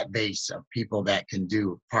need that base of people that can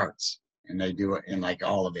do parts, and they do it in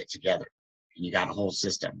all of it together. And you got a whole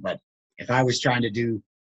system. But if I was trying to do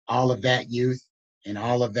all of that youth and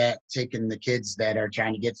all of that, taking the kids that are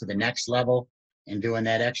trying to get to the next level and doing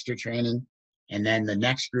that extra training, and then the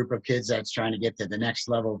next group of kids that's trying to get to the next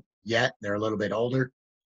level yet, they're a little bit older,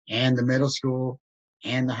 and the middle school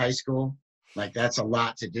and the high school, that's a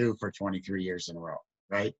lot to do for 23 years in a row,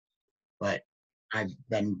 right? But I've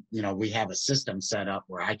been, we have a system set up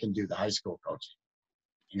where I can do the high school coaching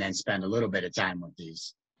and then spend a little bit of time with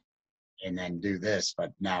these and then do this.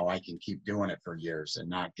 But now I can keep doing it for years and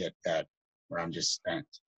not get that where I'm just spent.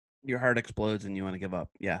 Your heart explodes and you want to give up.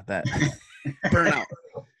 Yeah, that burnout.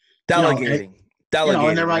 Delegating.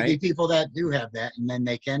 And there might be people that do have that, and then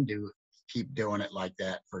they can keep doing it like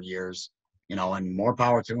that for years, and more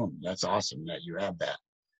power to them. That's awesome that you have that.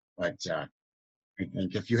 But I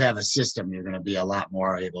think if you have a system, you're going to be a lot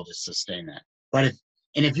more able to sustain that. But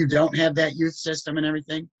if you don't have that youth system and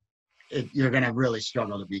everything, you're going to really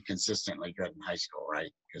struggle to be consistently good in high school,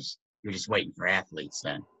 right? Because you're just waiting for athletes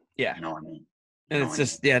then. Yeah. You know what I mean? And it's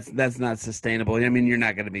just, that's not sustainable. I mean, you're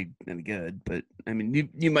not going to be any good, but I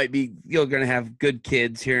mean, you're going to have good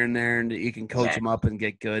kids here and there, and you can coach them up and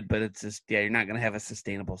get good, but it's just, you're not going to have a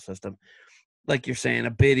sustainable system. Like you're saying,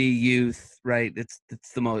 a bitty youth, right? It's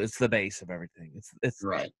the base of everything. It's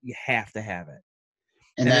right. You have to have it.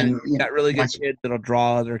 And then you got really good kids that'll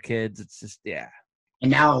draw other kids. It's just,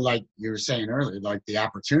 And now, like you were saying earlier, like the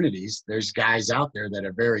opportunities, there's guys out there that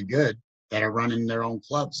are very good that are running their own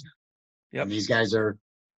clubs now. Yep. And these guys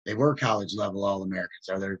they were college level All-Americans,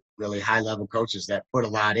 or they're really high level coaches that put a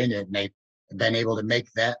lot in it, and they've been able to make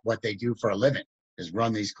that what they do for a living, is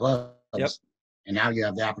run these clubs. Yep. And now you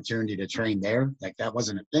have the opportunity to train there. Like that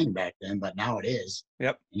wasn't a thing back then, but now it is.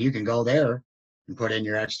 Yep. And you can go there and put in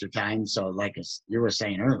your extra time. So like you were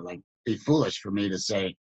saying earlier, like be foolish for me to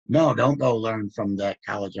say, no, don't go learn from that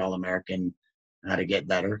college All-American how to get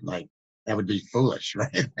better. Like that would be foolish,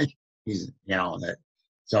 right? Like, he's, that.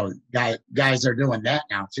 So guys are doing that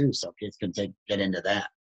now too. So kids can get into that,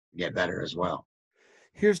 get better as well.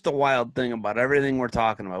 Here's the wild thing about everything we're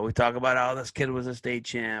talking about. We talk about, oh, this kid was a state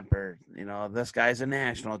champ, or, this guy's a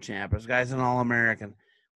national champ, or this guy's an All-American.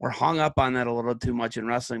 We're hung up on that a little too much in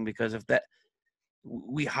wrestling, because if that,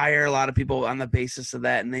 we hire a lot of people on the basis of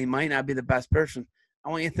that, and they might not be the best person. I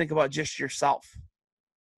want you to think about just yourself.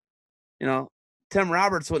 Tim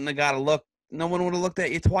Roberts wouldn't have got a look. No one would have looked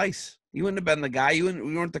at you twice. You wouldn't have been the guy. You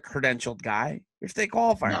weren't the credentialed guy. You're state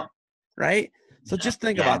qualifier, No. right? So just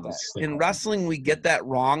think about that. In wrestling, we get that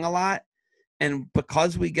wrong a lot. And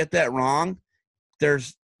because we get that wrong,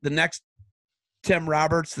 there's the next Tim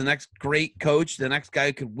Roberts, the next great coach, the next guy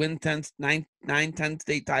who could win 10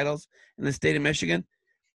 state titles in the state of Michigan.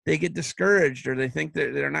 They get discouraged, or they think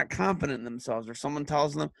they're not confident in themselves, or someone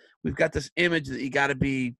tells them, we've got this image that you got to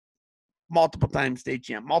be multiple-time state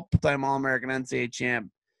champ, multiple-time All-American NCAA champ,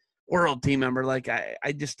 world team member. Like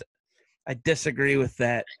I disagree with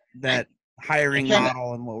that hiring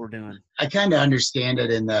model and what we're doing. I kind of understand it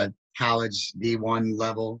in the college D1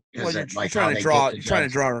 level. Well, you're trying to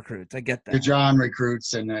draw recruits. I get that. You're drawing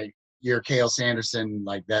recruits, and you're Cael Sanderson.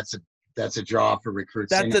 Like that's a draw for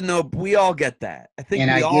recruits. We all get that. I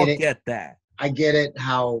think we all get that. I get it,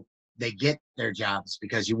 how they get their jobs,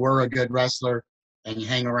 because you were a good wrestler and you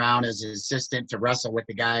hang around as an assistant to wrestle with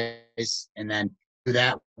the guys, and then do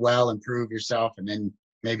that well and prove yourself, and then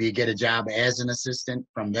maybe you get a job as an assistant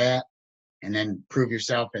from that, and then prove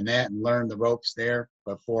yourself in that and learn the ropes there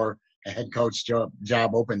before a head coach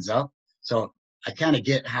job opens up. So I kind of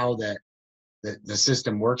get how the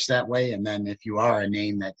system works that way. And then if you are a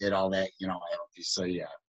name that did all that, obviously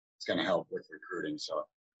it's going to help with recruiting. So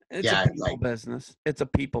it's a people business. It's a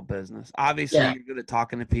people business. Obviously, You're good at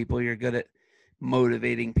talking to people. You're good at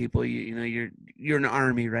motivating people. You're in the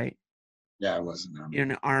Army, right? Yeah, I was in the Army. You're in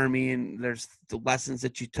the Army, and there's the lessons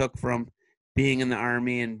that you took from being in the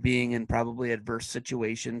Army and being in probably adverse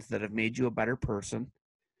situations that have made you a better person,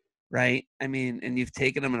 right? I mean, and you've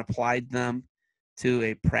taken them and applied them to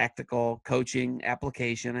a practical coaching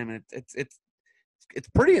application. I mean, it's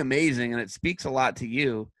pretty amazing, and it speaks a lot to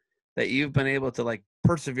you that you've been able to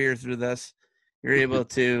persevere through this. You're able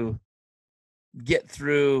to get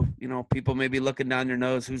through, people maybe looking down your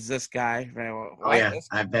nose. Who's this guy? Right? Well,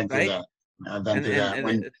 I've been through that. I've been through that.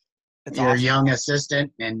 When you're awesome. A young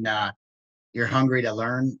assistant and you're hungry to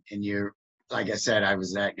learn, and you're, like I said, I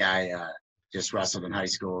was that guy, just wrestled in high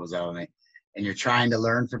school, and you're trying to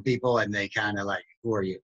learn from people, and they kind of like, who are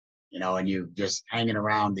you? And you just hanging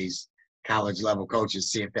around these college level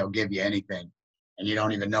coaches, see if they'll give you anything. And you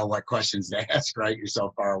don't even know what questions they ask, right? You're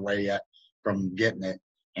so far away yet from getting it.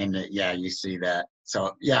 And you see that.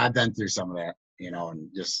 So I've been through some of that, and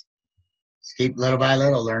just keep little by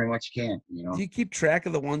little learning what you can, Do you keep track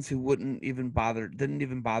of the ones who didn't even bother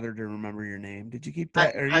to remember your name? Did you keep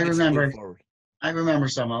that? I remember. I remember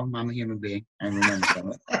some of them. I'm a human being. I remember some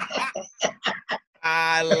of them.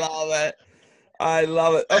 I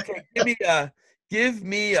love it. Okay, give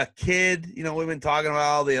me a kid. We've been talking about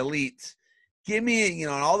all the elites. Give me,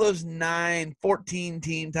 all those 14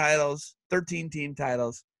 team titles, 13 team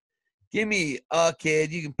titles. Give me a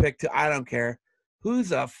kid. You can pick two. I don't care.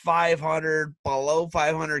 Who's a 500, below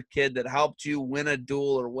 500 kid that helped you win a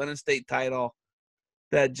duel or win a state title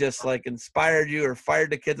that just inspired you or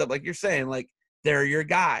fired the kids up? Like you're saying, they're your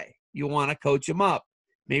guy. You want to coach them up.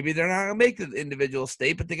 Maybe they're not going to make the individual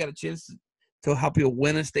state, but they got a chance to help you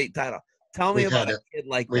win a state title. Tell me about a kid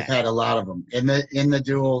like that. We've had a lot of them in the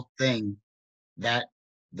dual thing. That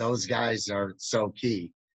those guys are so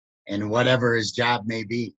key, and whatever his job may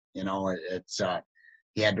be, it's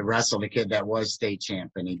he had to wrestle the kid that was state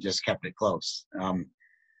champ, and he just kept it close.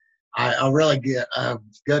 A really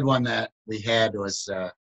good one that we had was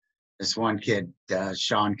this one kid,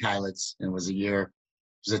 Sean Kylitz. It was a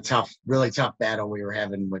really tough battle we were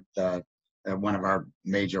having with one of our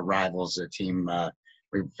major rivals, a team.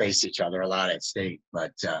 We faced each other a lot at state,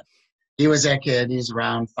 but he was that kid. He's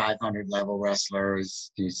around 500 level wrestler.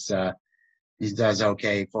 He does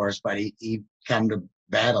okay for us, but he come to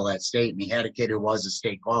battle at state, and he had a kid who was a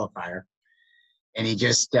state qualifier, and he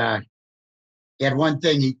just he had one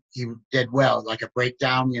thing he did well, like a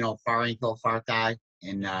breakdown, far ankle, far thigh,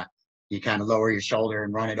 and you kind of lower your shoulder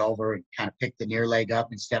and run it over and kind of pick the near leg up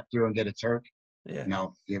and step through and get a Turk. Yeah.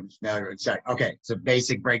 It's like, okay, it's a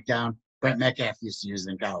basic breakdown. Brent Metcalf used to use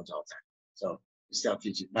it in college all the time, so you still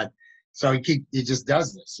teach it, but. So he just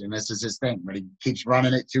does this, and this is his thing. But he keeps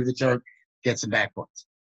running it to the Turk, get some back points,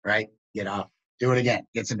 right? Get off, do it again,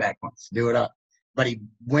 get some back points, do it up. But he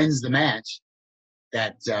wins the match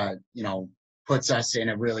that, puts us in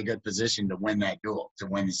a really good position to win that duel, to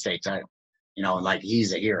win the state title. Like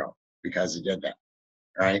he's a hero because he did that,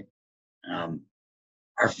 right?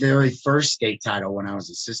 Our very first state title when I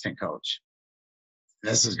was assistant coach,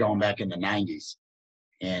 this is going back in the 90s.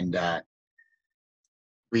 And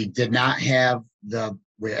we did not have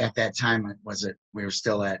at that time, we were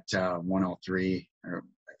still at 103, or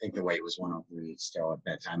I think the weight was 103 still at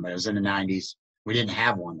that time, but it was in the 90s. We didn't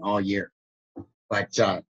have one all year. But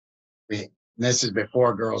this is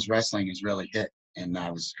before girls wrestling has really hit. And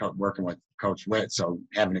I was working with Coach Witt, so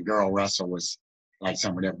having a girl wrestle was like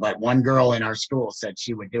something different. But one girl in our school said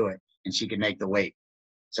she would do it and she could make the weight.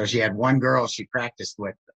 So she had one girl she practiced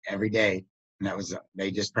with every day, and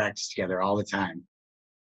they just practiced together all the time.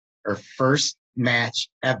 Her first match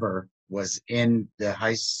ever was in the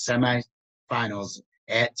high semifinals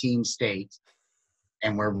at Team State,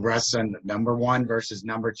 and we're wrestling number 1 versus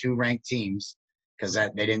number 2 ranked teams because they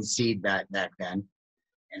didn't seed that back then.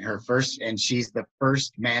 And she's the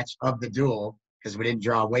first match of the duel because we didn't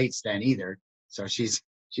draw weights then either. So she's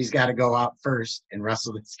got to go out first and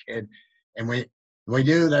wrestle this kid. And we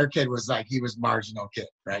knew their kid was like, he was marginal kid,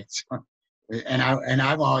 right? So, and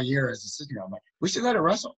I'm all year as a assistant, I'm like, we should let her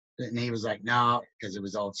wrestle. And he was like, no, because it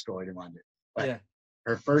was old school. He didn't want to do it. But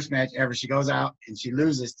her first match ever, she goes out and she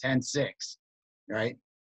loses 10-6, right?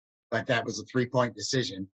 But that was a 3-point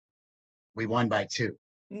decision. We won by 2.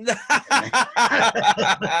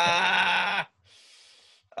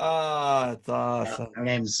 Oh, it's awesome. Her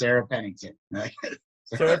name is Sarah Pennington.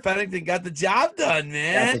 Sarah Pennington got the job done,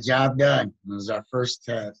 man. Got the job done. It was our first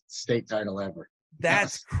state title ever.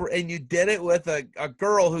 That's and you did it with a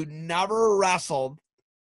girl who never wrestled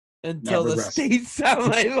until the state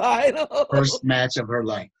semifinal. First match of her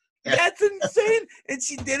life. That's insane. And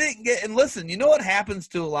she didn't get. And listen, you know what happens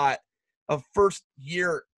to a lot of first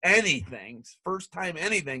time anythings?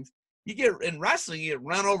 You get in wrestling, you get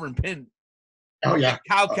run over and pinned. Oh yeah,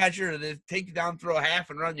 cow catcher, they take you down, throw a half,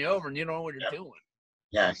 and run you over, and you don't know what you're doing.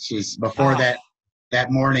 Yeah, she's before that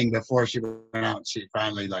morning before she went out, she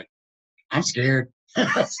finally like, I'm scared.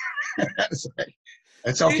 It's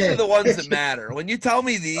okay. These are the ones that matter. When you tell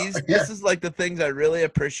me this is like the things I really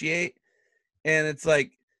appreciate, and it's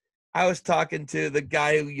like I was talking to the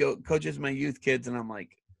guy who coaches my youth kids, and I'm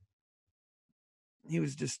like, he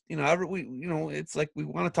was just, it's like we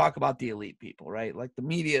want to talk about the elite people, right? Like the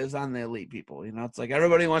media is on the elite people. It's like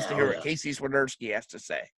everybody wants to hear what Casey Swiderski has to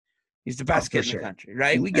say. He's the best kid in the country,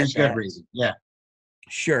 right? We get that. Good reason. Yeah.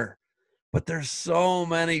 Sure. But there's so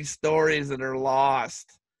many stories that are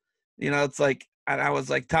lost. It's like, and I was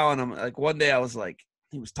like telling him, like one day I was like,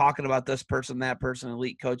 he was talking about this person, that person,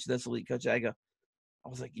 elite coach, this elite coach. I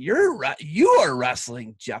was like, you are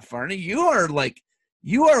wrestling, Jeff Varney. You are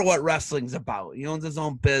what wrestling's about. He owns his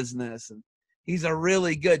own business, and he's a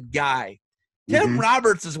really good guy. Tim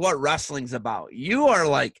Roberts is what wrestling's about. You are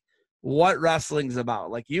like what wrestling's about.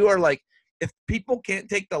 Like you are like, if people can't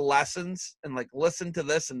take the lessons and like listen to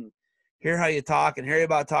this and hear how you talk and hear you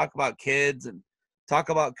talk about kids and talk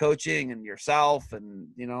about coaching and yourself and,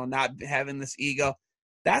 not having this ego,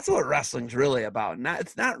 that's what wrestling's really about.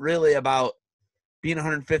 It's not really about being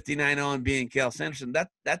 159-0 and being Cael Sanderson.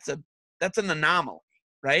 That's an anomaly.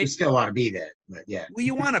 Right? You still want to be that, but yeah. Well,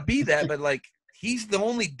 you want to be that, but like he's the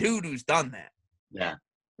only dude who's done that. Yeah.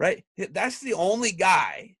 Right? That's the only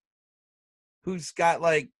guy who's got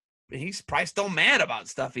he's probably still mad about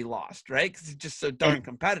stuff he lost, right? Because he's just so darn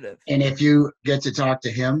competitive. And if you get to talk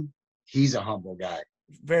to him, he's a humble guy.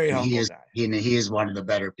 Very humble guy. He is one of the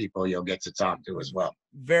better people you'll get to talk to as well.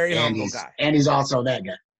 Very humble guy. And he's also that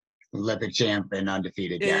guy. Olympic champ and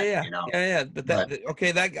undefeated guy. Yeah. But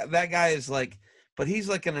that guy is like, but he's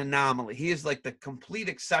like an anomaly. He is like the complete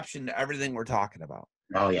exception to everything we're talking about.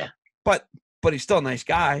 Oh yeah. But he's still a nice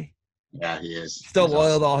guy. Yeah, he is. Still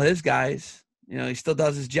loyal to all his guys. He still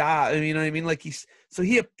does his job. You know what I mean? Like he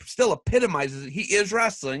still epitomizes it. He is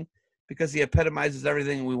wrestling because he epitomizes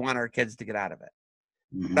everything we want our kids to get out of it.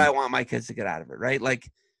 Mm-hmm. But I want my kids to get out of it, right?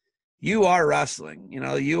 Like you are wrestling.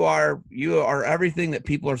 You are everything that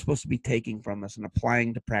people are supposed to be taking from us and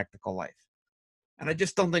applying to practical life. And I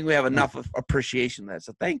just don't think we have enough of appreciation of that.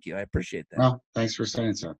 So thank you. I appreciate that. Well, thanks for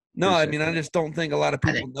saying so. I just don't think a lot of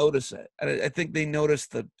people notice it. I think they notice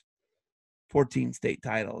the 14 state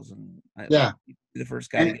titles and the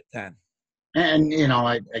first guy to get 10. And,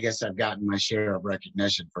 I guess I've gotten my share of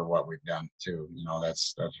recognition for what we've done too.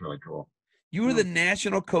 That's really cool. You were the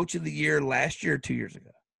national coach of the year last year or 2 years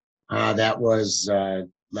ago? That was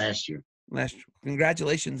last year.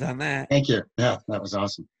 Congratulations on that. Thank you. Yeah, that was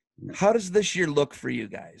awesome. How does this year look for you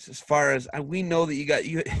guys? As far as we know that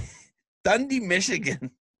you Dundee,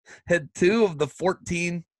 Michigan had 2 of the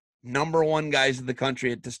 14 number 1 guys in the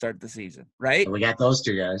country to start the season, right? We got those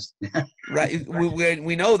 2 guys. Right.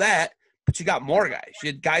 We know that, but you got more guys. You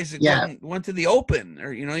had guys that went to the Open,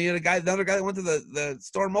 or you had another guy that went to the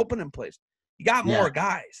Storm Open in place. You got more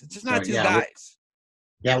guys. It's just not 2 guys.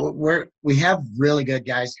 We have really good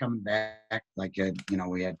guys coming back. Like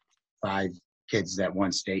we had 5 kids that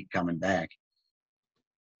won state coming back.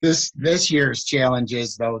 This year's challenge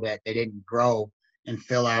is though that they didn't grow and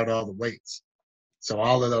fill out all the weights. So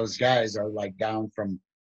all of those guys are like down from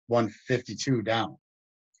 152 down.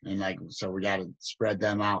 And so we got to spread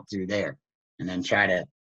them out through there and then try to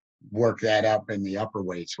work that up in the upper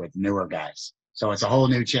weights with newer guys. So it's a whole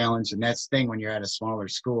new challenge. And that's the thing when you're at a smaller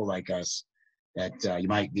school like us, that you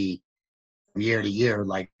might be from year to year.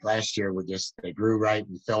 Like last year, they grew right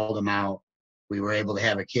and filled them out. We were able to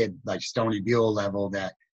have a kid like Stony Buell level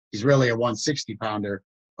that he's really a 160 pounder,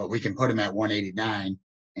 but we can put him at 189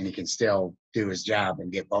 and he can still do his job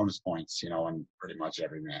and get bonus points, in pretty much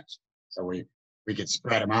every match. So we could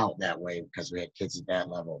spread them out that way because we had kids at that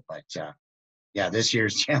level. But this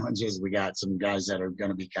year's challenge is we got some guys that are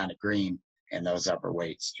going to be kind of green in those upper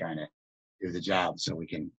weights trying to do the job. So we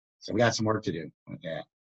got some work to do with that.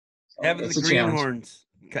 So having the greenhorns,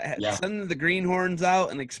 sending the greenhorns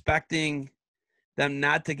out and expecting them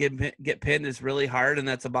not to get pinned is really hard, and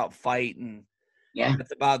that's about fight and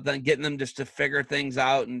it's about them getting them just to figure things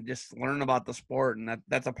out and just learn about the sport, and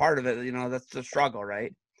that's a part of it. That's the struggle,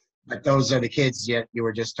 right? But those are the kids you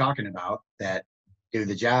were just talking about that do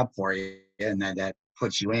the job for you, and then that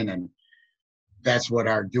puts you in, and that's what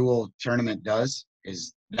our dual tournament does.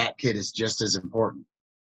 Is that kid is just as important.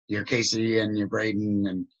 Your Casey and your Braden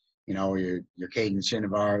and your Caden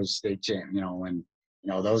Shinavars, state champ, and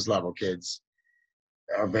those level kids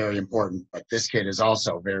are very important. But this kid is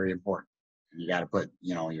also very important. And you got to put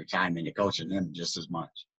your time into coaching him just as much.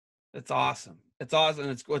 It's awesome. It's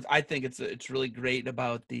awesome. I think it's really great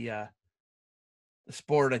about the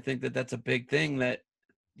sport. I think that's a big thing that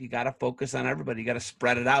you got to focus on everybody. You got to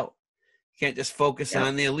spread it out. You can't just focus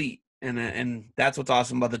on the elite. And that's what's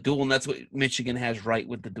awesome about the dual, and that's what Michigan has right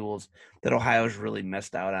with the duals that Ohio's really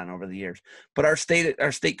missed out on over the years. But our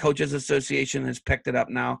state coaches association has picked it up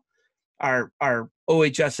now. Our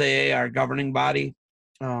OHSAA, our governing body,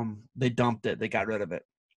 they dumped it. They got rid of it.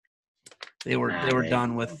 They were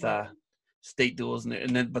done with state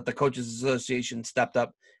duals, but the coaches association stepped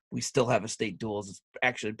up. We still have a state duals. It's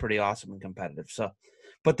actually pretty awesome and competitive. So,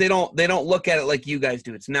 but they don't look at it like you guys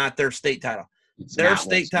do. It's not their state title. Their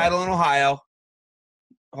state title in Ohio.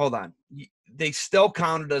 Hold on. They still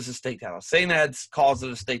count it as a state title. St. Ed's calls it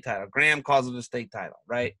a state title. Graham calls it a state title,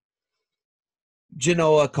 right?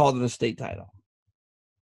 Genoa called it a state title.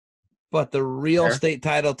 But the real state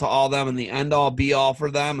title to all them and the end-all, be-all for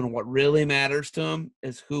them and what really matters to them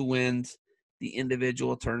is who wins the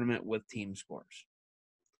individual tournament with team scores.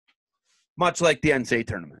 Much like the NCAA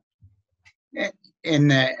tournament.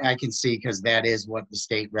 And I can see because that is what the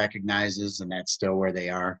state recognizes, and that's still where they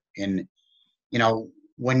are. And,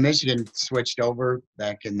 when Michigan switched over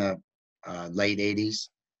back in the late 80s,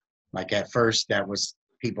 like at first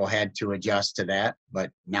people had to adjust to that,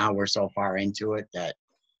 but now we're so far into it that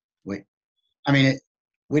we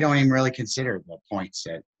don't even really consider the points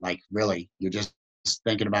that, really, you're just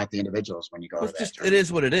thinking about the individuals when you go to that tournament. It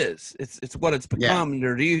is what it is. It's what it's become.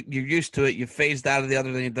 Yeah. You're used to it. You phased out of the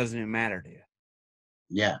other thing. It doesn't even matter to you.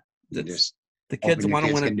 Yeah. The kids want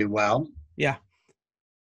to win and do well. Yeah.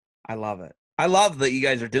 I love it. I love that you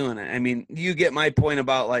guys are doing it. I mean, you get my point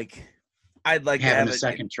about I'd like having to have a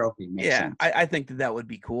second trophy. Yeah. I think that would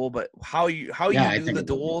be cool, but how you do the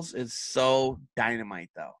duels is so dynamite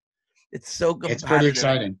though. It's so competitive. It's pretty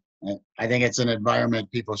exciting. I think it's an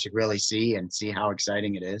environment people should really see and see how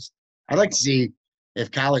exciting it is. I'd like to see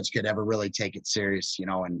if college could ever really take it serious,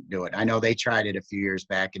 and do it. I know they tried it a few years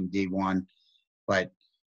back in D1, but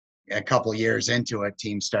a couple years into it,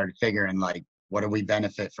 teams started figuring what do we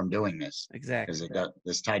benefit from doing this? Exactly. Because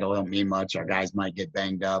this title don't mean much. Our guys might get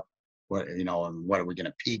banged up. And what are we going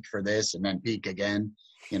to peak for this and then peak again?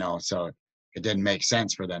 So it didn't make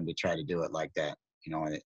sense for them to try to do it like that.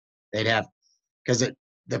 They'd have, because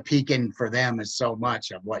the peaking for them is so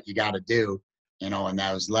much of what you got to do, in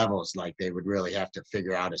those levels. They would really have to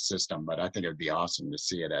figure out a system. But I think it would be awesome to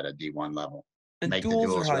see it at a D1 level. And make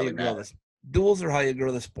duels are how you grow this. Duels are how you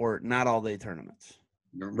grow the sport, not all day tournaments.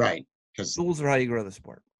 Right. Because duels are how you grow the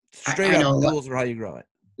sport. Straight up, duels are how you grow it.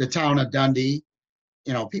 The town of Dundee,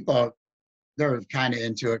 people, they're kind of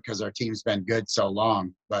into it because our team's been good so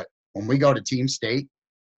long. But when we go to team state,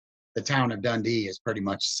 the town of Dundee is pretty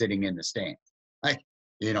much sitting in the stand. Like,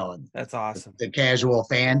 That's awesome. The casual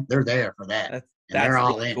fan, they're there for that. That's they're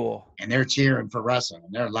all really in. cool. And they're cheering for wrestling,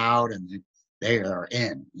 and they're loud, and they are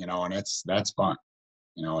in, and that's fun.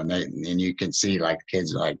 And you can see like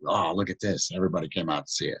kids are like, oh, look at this. Everybody came out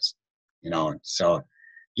to see us. So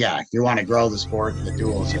yeah, if you want to grow the sport, the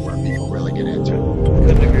duels are where people really get into it.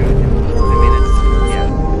 Couldn't agree with you. I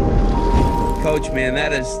mean, Coach, man,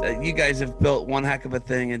 that is you guys have built one heck of a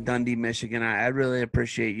thing in Dundee, Michigan. I really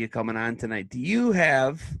appreciate you coming on tonight. Do you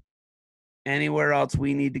have anywhere else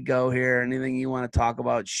we need to go here? Anything you want to talk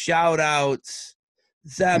about? Shout outs.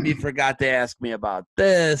 Zeb, you forgot to ask me about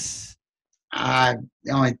this. The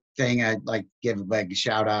only thing I'd like to give a big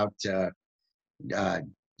shout out to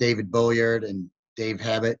David Bulliard and Dave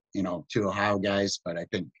Habit, two Ohio guys, but I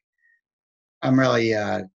think I'm really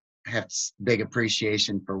have big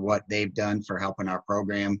appreciation for what they've done for helping our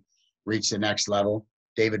program reach the next level.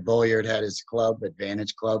 David Bulliard had his club,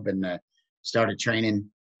 Advantage Club, and started training,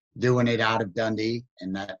 doing it out of Dundee,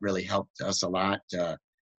 and that really helped us a lot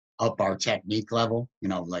up our technique level,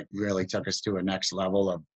 like really took us to a next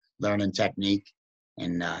level of learning technique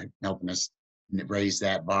and helping us raise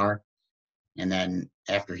that bar. And then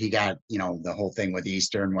after he got, the whole thing with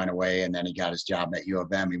Eastern went away, and then he got his job at U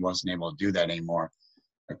of M, he wasn't able to do that anymore.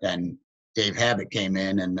 But then Dave Habit came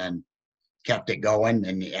in and then kept it going,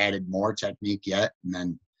 and he added more technique yet. And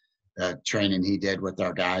then the training he did with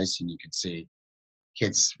our guys, and you could see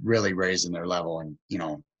kids really raising their level. And,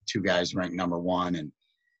 two guys ranked number 1, and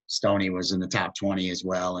Stoney was in the top 20 as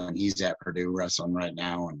well, and he's at Purdue wrestling right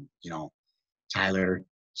now. And, Tyler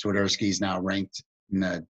Swiderski's now ranked in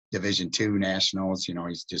the Division II Nationals.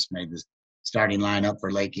 He's just made the starting lineup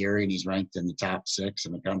for Lake Erie, and he's ranked in the top 6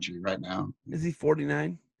 in the country right now. Is he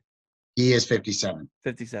 49? He is 57.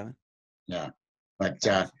 57. Yeah. But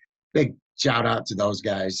big shout out to those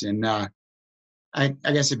guys. And I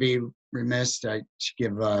guess it'd be remiss. I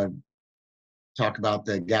should talk about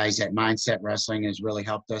the guys at Mindset Wrestling has really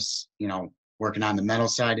helped us, working on the mental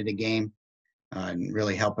side of the game, and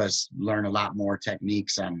really help us learn a lot more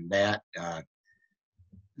techniques on that.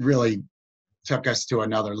 Really took us to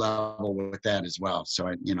another level with that as well. So,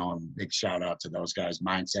 a big shout out to those guys.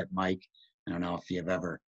 Mindset Mike, I don't know if you've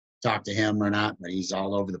ever talked to him or not, but he's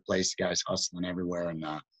all over the place. The guy's hustling everywhere, and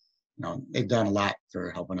they've done a lot for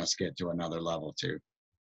helping us get to another level too.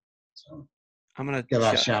 So I'm gonna give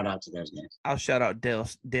a shout out to those guys. I'll shout out Dale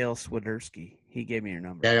Swiderski. He gave me your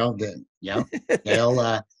number. Dale did. Yeah.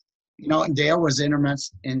 Dale, Dale was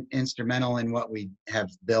instrumental in what we have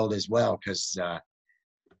built as well, because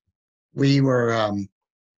we were,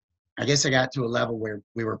 I guess I got to a level where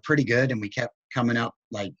we were pretty good, and we kept coming up.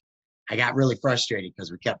 Like, I got really frustrated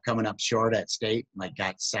because we kept coming up short at state, like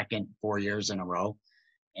got second 4 years in a row.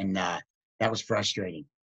 And that was frustrating,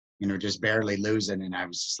 just barely losing. And I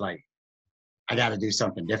was just like, I got to do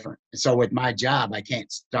something different. And so with my job, I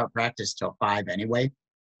can't start practice till 5 anyway.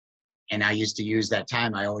 And I used to use that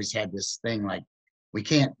time. I always had this thing like, we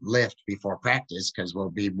can't lift before practice because we'll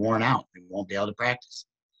be worn out. We won't be able to practice.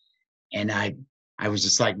 And I was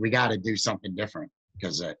just like, we got to do something different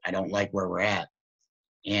because I don't like where we're at.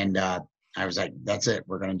 And I was like, that's it.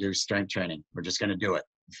 We're going to do strength training. We're just going to do it.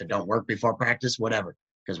 If it don't work before practice, whatever,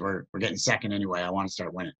 because we're getting second anyway. I want to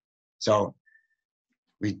start winning. So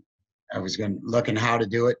I was looking how to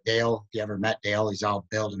do it. Dale, if you ever met Dale, he's all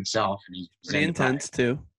built himself, and he's pretty intense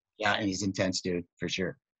too. Yeah, and he's intense, dude, for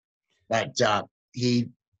sure. But he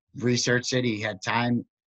researched it. He had time,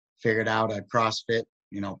 figured out a CrossFit,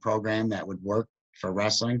 program that would work for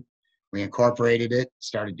wrestling. We incorporated it,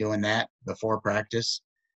 started doing that before practice.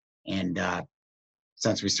 And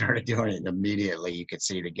since we started doing it immediately, you could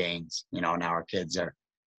see the gains. Now our kids are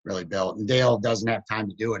really built. And Dale doesn't have time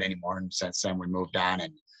to do it anymore. And since then we moved on.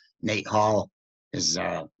 And Nate Hall is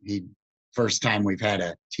first time we've had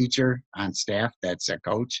a teacher on staff that's a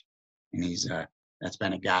coach. And that's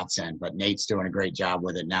been a godsend. But Nate's doing a great job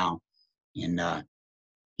with it now. And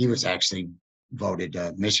he was actually voted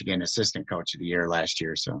Michigan Assistant Coach of the Year last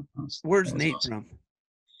year. So where's Nate awesome. from?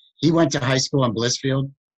 He went to high school in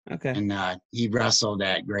Blissfield. Okay. And he wrestled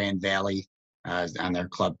at Grand Valley on their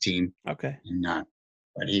club team. Okay. And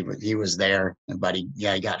but he was there, but he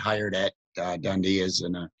got hired at Dundee as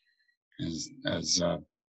a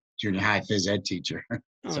junior high phys ed teacher.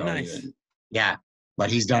 Oh, so, nice. Yeah, but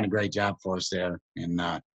he's done a great job for us there.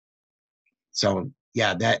 And so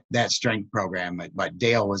yeah, that strength program. But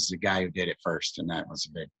Dale was the guy who did it first, and that was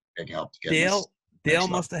a big help to get Dale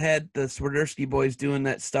must have had the Swiderski boys doing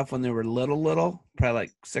that stuff when they were little, probably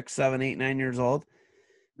like 6, 7, 8, 9 years old.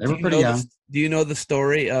 They were pretty young. Do you know the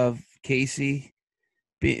story of Casey?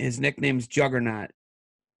 His nickname's Juggernaut.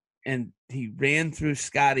 and he ran through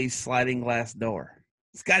Scotty's sliding glass door.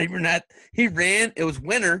 Scotty Burnett, he ran. It was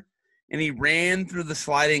winter, and he ran through the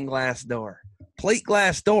sliding glass door, plate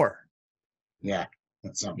glass door. Yeah,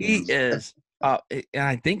 that's something. He is, and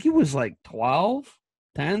I think he was like 12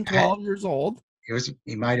 years old.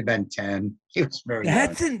 He might have been 10. He was very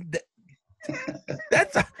young.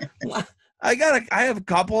 I have a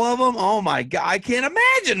couple of them. Oh my God. I can't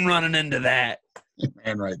imagine running into that. He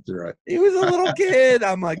ran right through it. He was a little kid.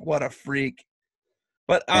 I'm like, what a freak.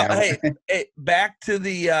 But hey, back to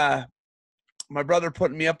the, my brother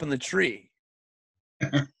putting me up in the tree.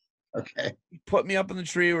 Okay. He put me up in the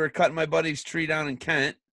tree. We were cutting my buddy's tree down in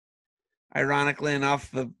Kent. Ironically enough,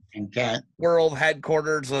 the world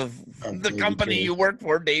headquarters of the company you work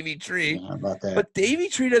for, Davey Tree. Yeah, about that. But Davey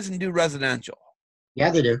Tree doesn't do residential. Yeah,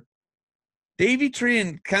 they do. Davey Tree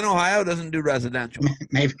in Kent, Ohio doesn't do residential.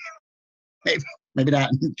 Maybe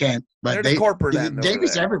not in Kent. But they're the corporate end.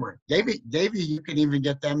 Davey's everywhere. Davey, you can even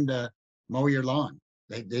get them to mow your lawn.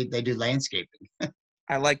 They do landscaping.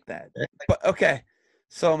 I like that. But okay.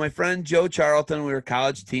 So my friend Joe Charlton, we were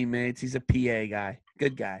college teammates. He's a PA guy.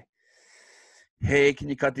 Good guy. Hey, can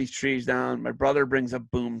you cut these trees down? My brother brings a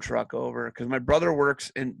boom truck over because my brother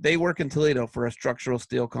they work in Toledo for a structural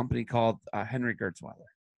steel company called Henry Gertzweiler.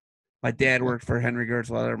 My dad worked for Henry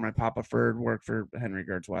Gertzweiler. My Papa Ferd worked for Henry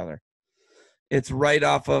Gertzweiler. It's right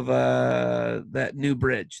off of that new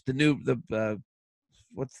bridge.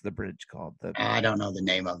 What's the bridge called? I don't know the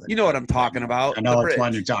name of it. You know what I'm talking about. I know which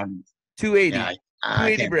one you're talking about. 280. Yeah, 280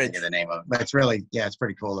 I can't bridge. think of the name of it, but it's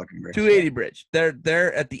pretty cool looking bridge. 280 bridge.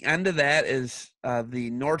 They're at the end of that is the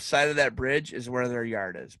north side of that bridge is where their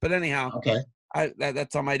yard is. But anyhow, okay.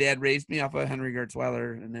 That's how my dad raised me, off of Henry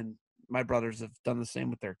Gertzweiler, and then my brothers have done the same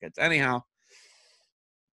with their kids. Anyhow,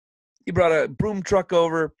 he brought a boom truck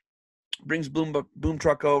over, brings boom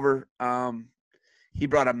truck over. He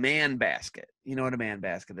brought a man basket. You know what a man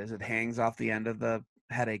basket is? It hangs off the end of the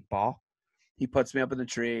headache ball. He puts me up in the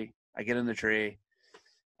tree. I get in the tree.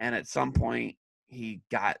 And at some point, he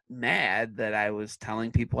got mad that I was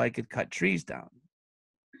telling people I could cut trees down.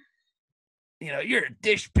 You know, you're a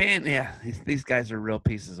dishpan. Yeah, these guys are real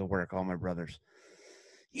pieces of work, all my brothers.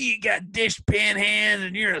 You got dishpan hands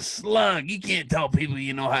and you're a slug. You can't tell people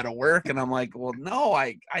you know how to work. And I'm like, well, no,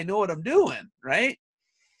 I know what I'm doing, right?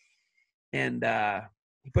 And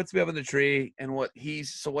he puts me up in the tree. And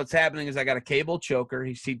what's happening is I got a cable choker.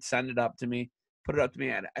 He'd send it up to me, put it up to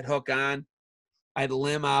me. I'd hook on. I'd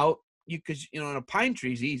limb out. Because in a pine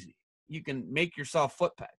tree is easy. You can make yourself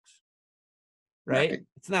foot pegs, right?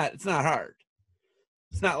 It's not hard.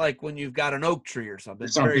 It's not like when you've got an oak tree or something.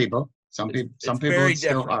 Some people very it's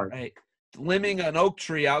still different, hard. right? Limbing an oak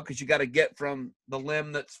tree out because you got to get from the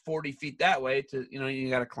limb that's 40 feet that way to you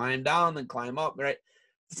got to climb down then climb up, right?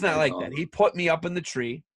 It's not like that. He put me up in the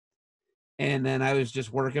tree, and then I was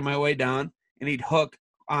just working my way down, and he'd hook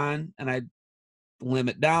on, and I'd limb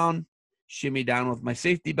it down, shimmy down with my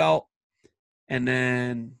safety belt. And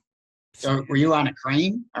then. So were you on a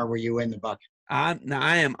crane or were you in the bucket? I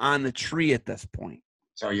am on the tree at this point.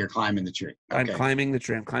 So you're climbing the tree. Okay. I'm climbing the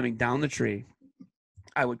tree. I'm climbing down the tree.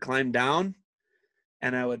 I would climb down,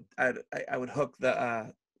 and I would hook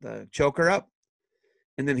the choker up,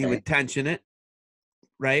 and then he would tension it,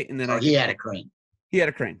 right? And then he had a crane. He had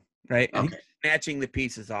a crane, right? And okay. He was snatching the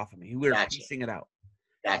pieces off of me. We were piecing it out.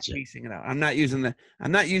 Gotcha. Piecing it out. I'm not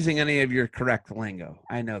using any of your correct lingo.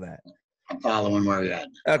 I know that. I'm following where you're at.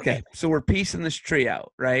 Okay, so we're piecing this tree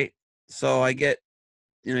out, right? So I get,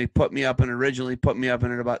 he originally put me up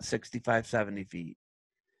in at about 65, 70 feet.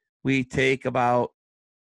 We take about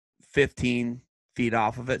 15 feet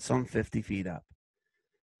off of it, so I'm 50 feet up.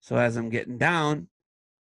 So as I'm getting down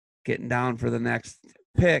for the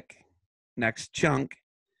next chunk,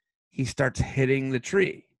 he starts hitting the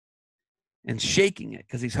tree and shaking it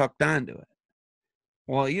because he's hooked onto it.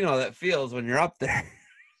 Well, that feels when you're up there.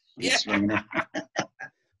 Yeah.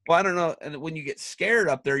 Well, I don't know. And when you get scared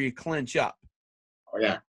up there, you clench up. Oh,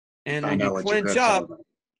 yeah. And when you clench up,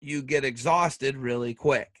 you get exhausted really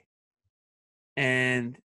quick.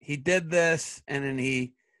 And he did this, and then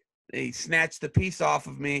he snatched the piece off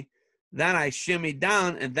of me. Then I shimmied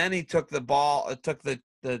down, and then he took the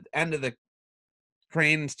end of the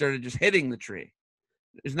crane and started just hitting the tree.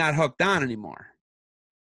 It's not hooked on anymore.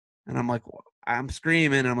 And I'm like, I'm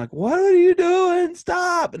screaming. I'm like, what are you doing?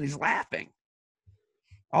 Stop. And he's laughing.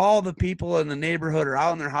 All the people in the neighborhood are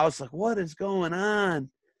out in their house like, what is going on?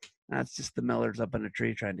 That's just the Millers up in a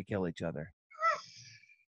tree trying to kill each other.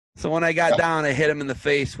 So when I got down, I hit him in the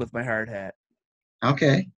face with my hard hat.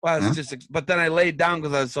 Okay. Well, but then I laid down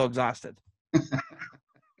because I was so exhausted.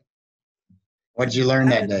 What did you learn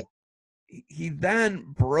that day? he then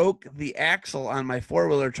broke the axle on my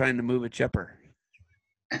 4-wheeler trying to move a chipper.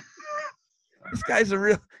 This guy's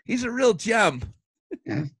he's a real gem.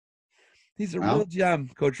 Yeah. He's a real gem,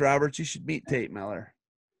 Coach Roberts. You should meet Tate Miller.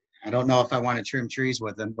 I don't know if I want to trim trees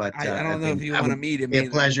with him, but I don't know if you want to meet him. It'd be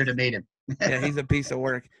a pleasure to meet him. Yeah, he's a piece of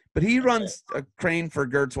work. But he runs a crane for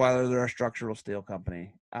Gertzweiler. They're a structural steel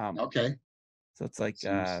company. Okay. So it's like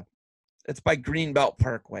it's by Greenbelt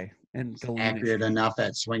Parkway and accurate enough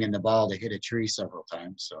at swinging the ball to hit a tree several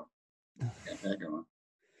times. So got that going.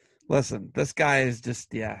 Listen, this guy is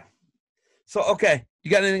just So okay,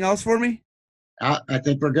 you got anything else for me? I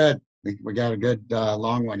think we're good. We got a good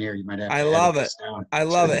long one here. You might have. To I love it. I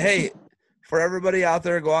love it. Hey, for everybody out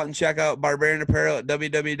there, go out and check out Barbarian Apparel at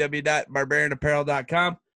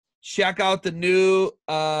www.barbarianapparel.com. Check out the new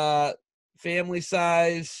family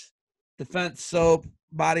size defense soap,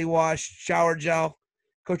 body wash, shower gel.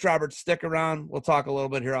 Coach Roberts, stick around. We'll talk a little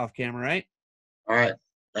bit here off camera, right? All right.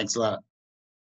 Thanks a lot.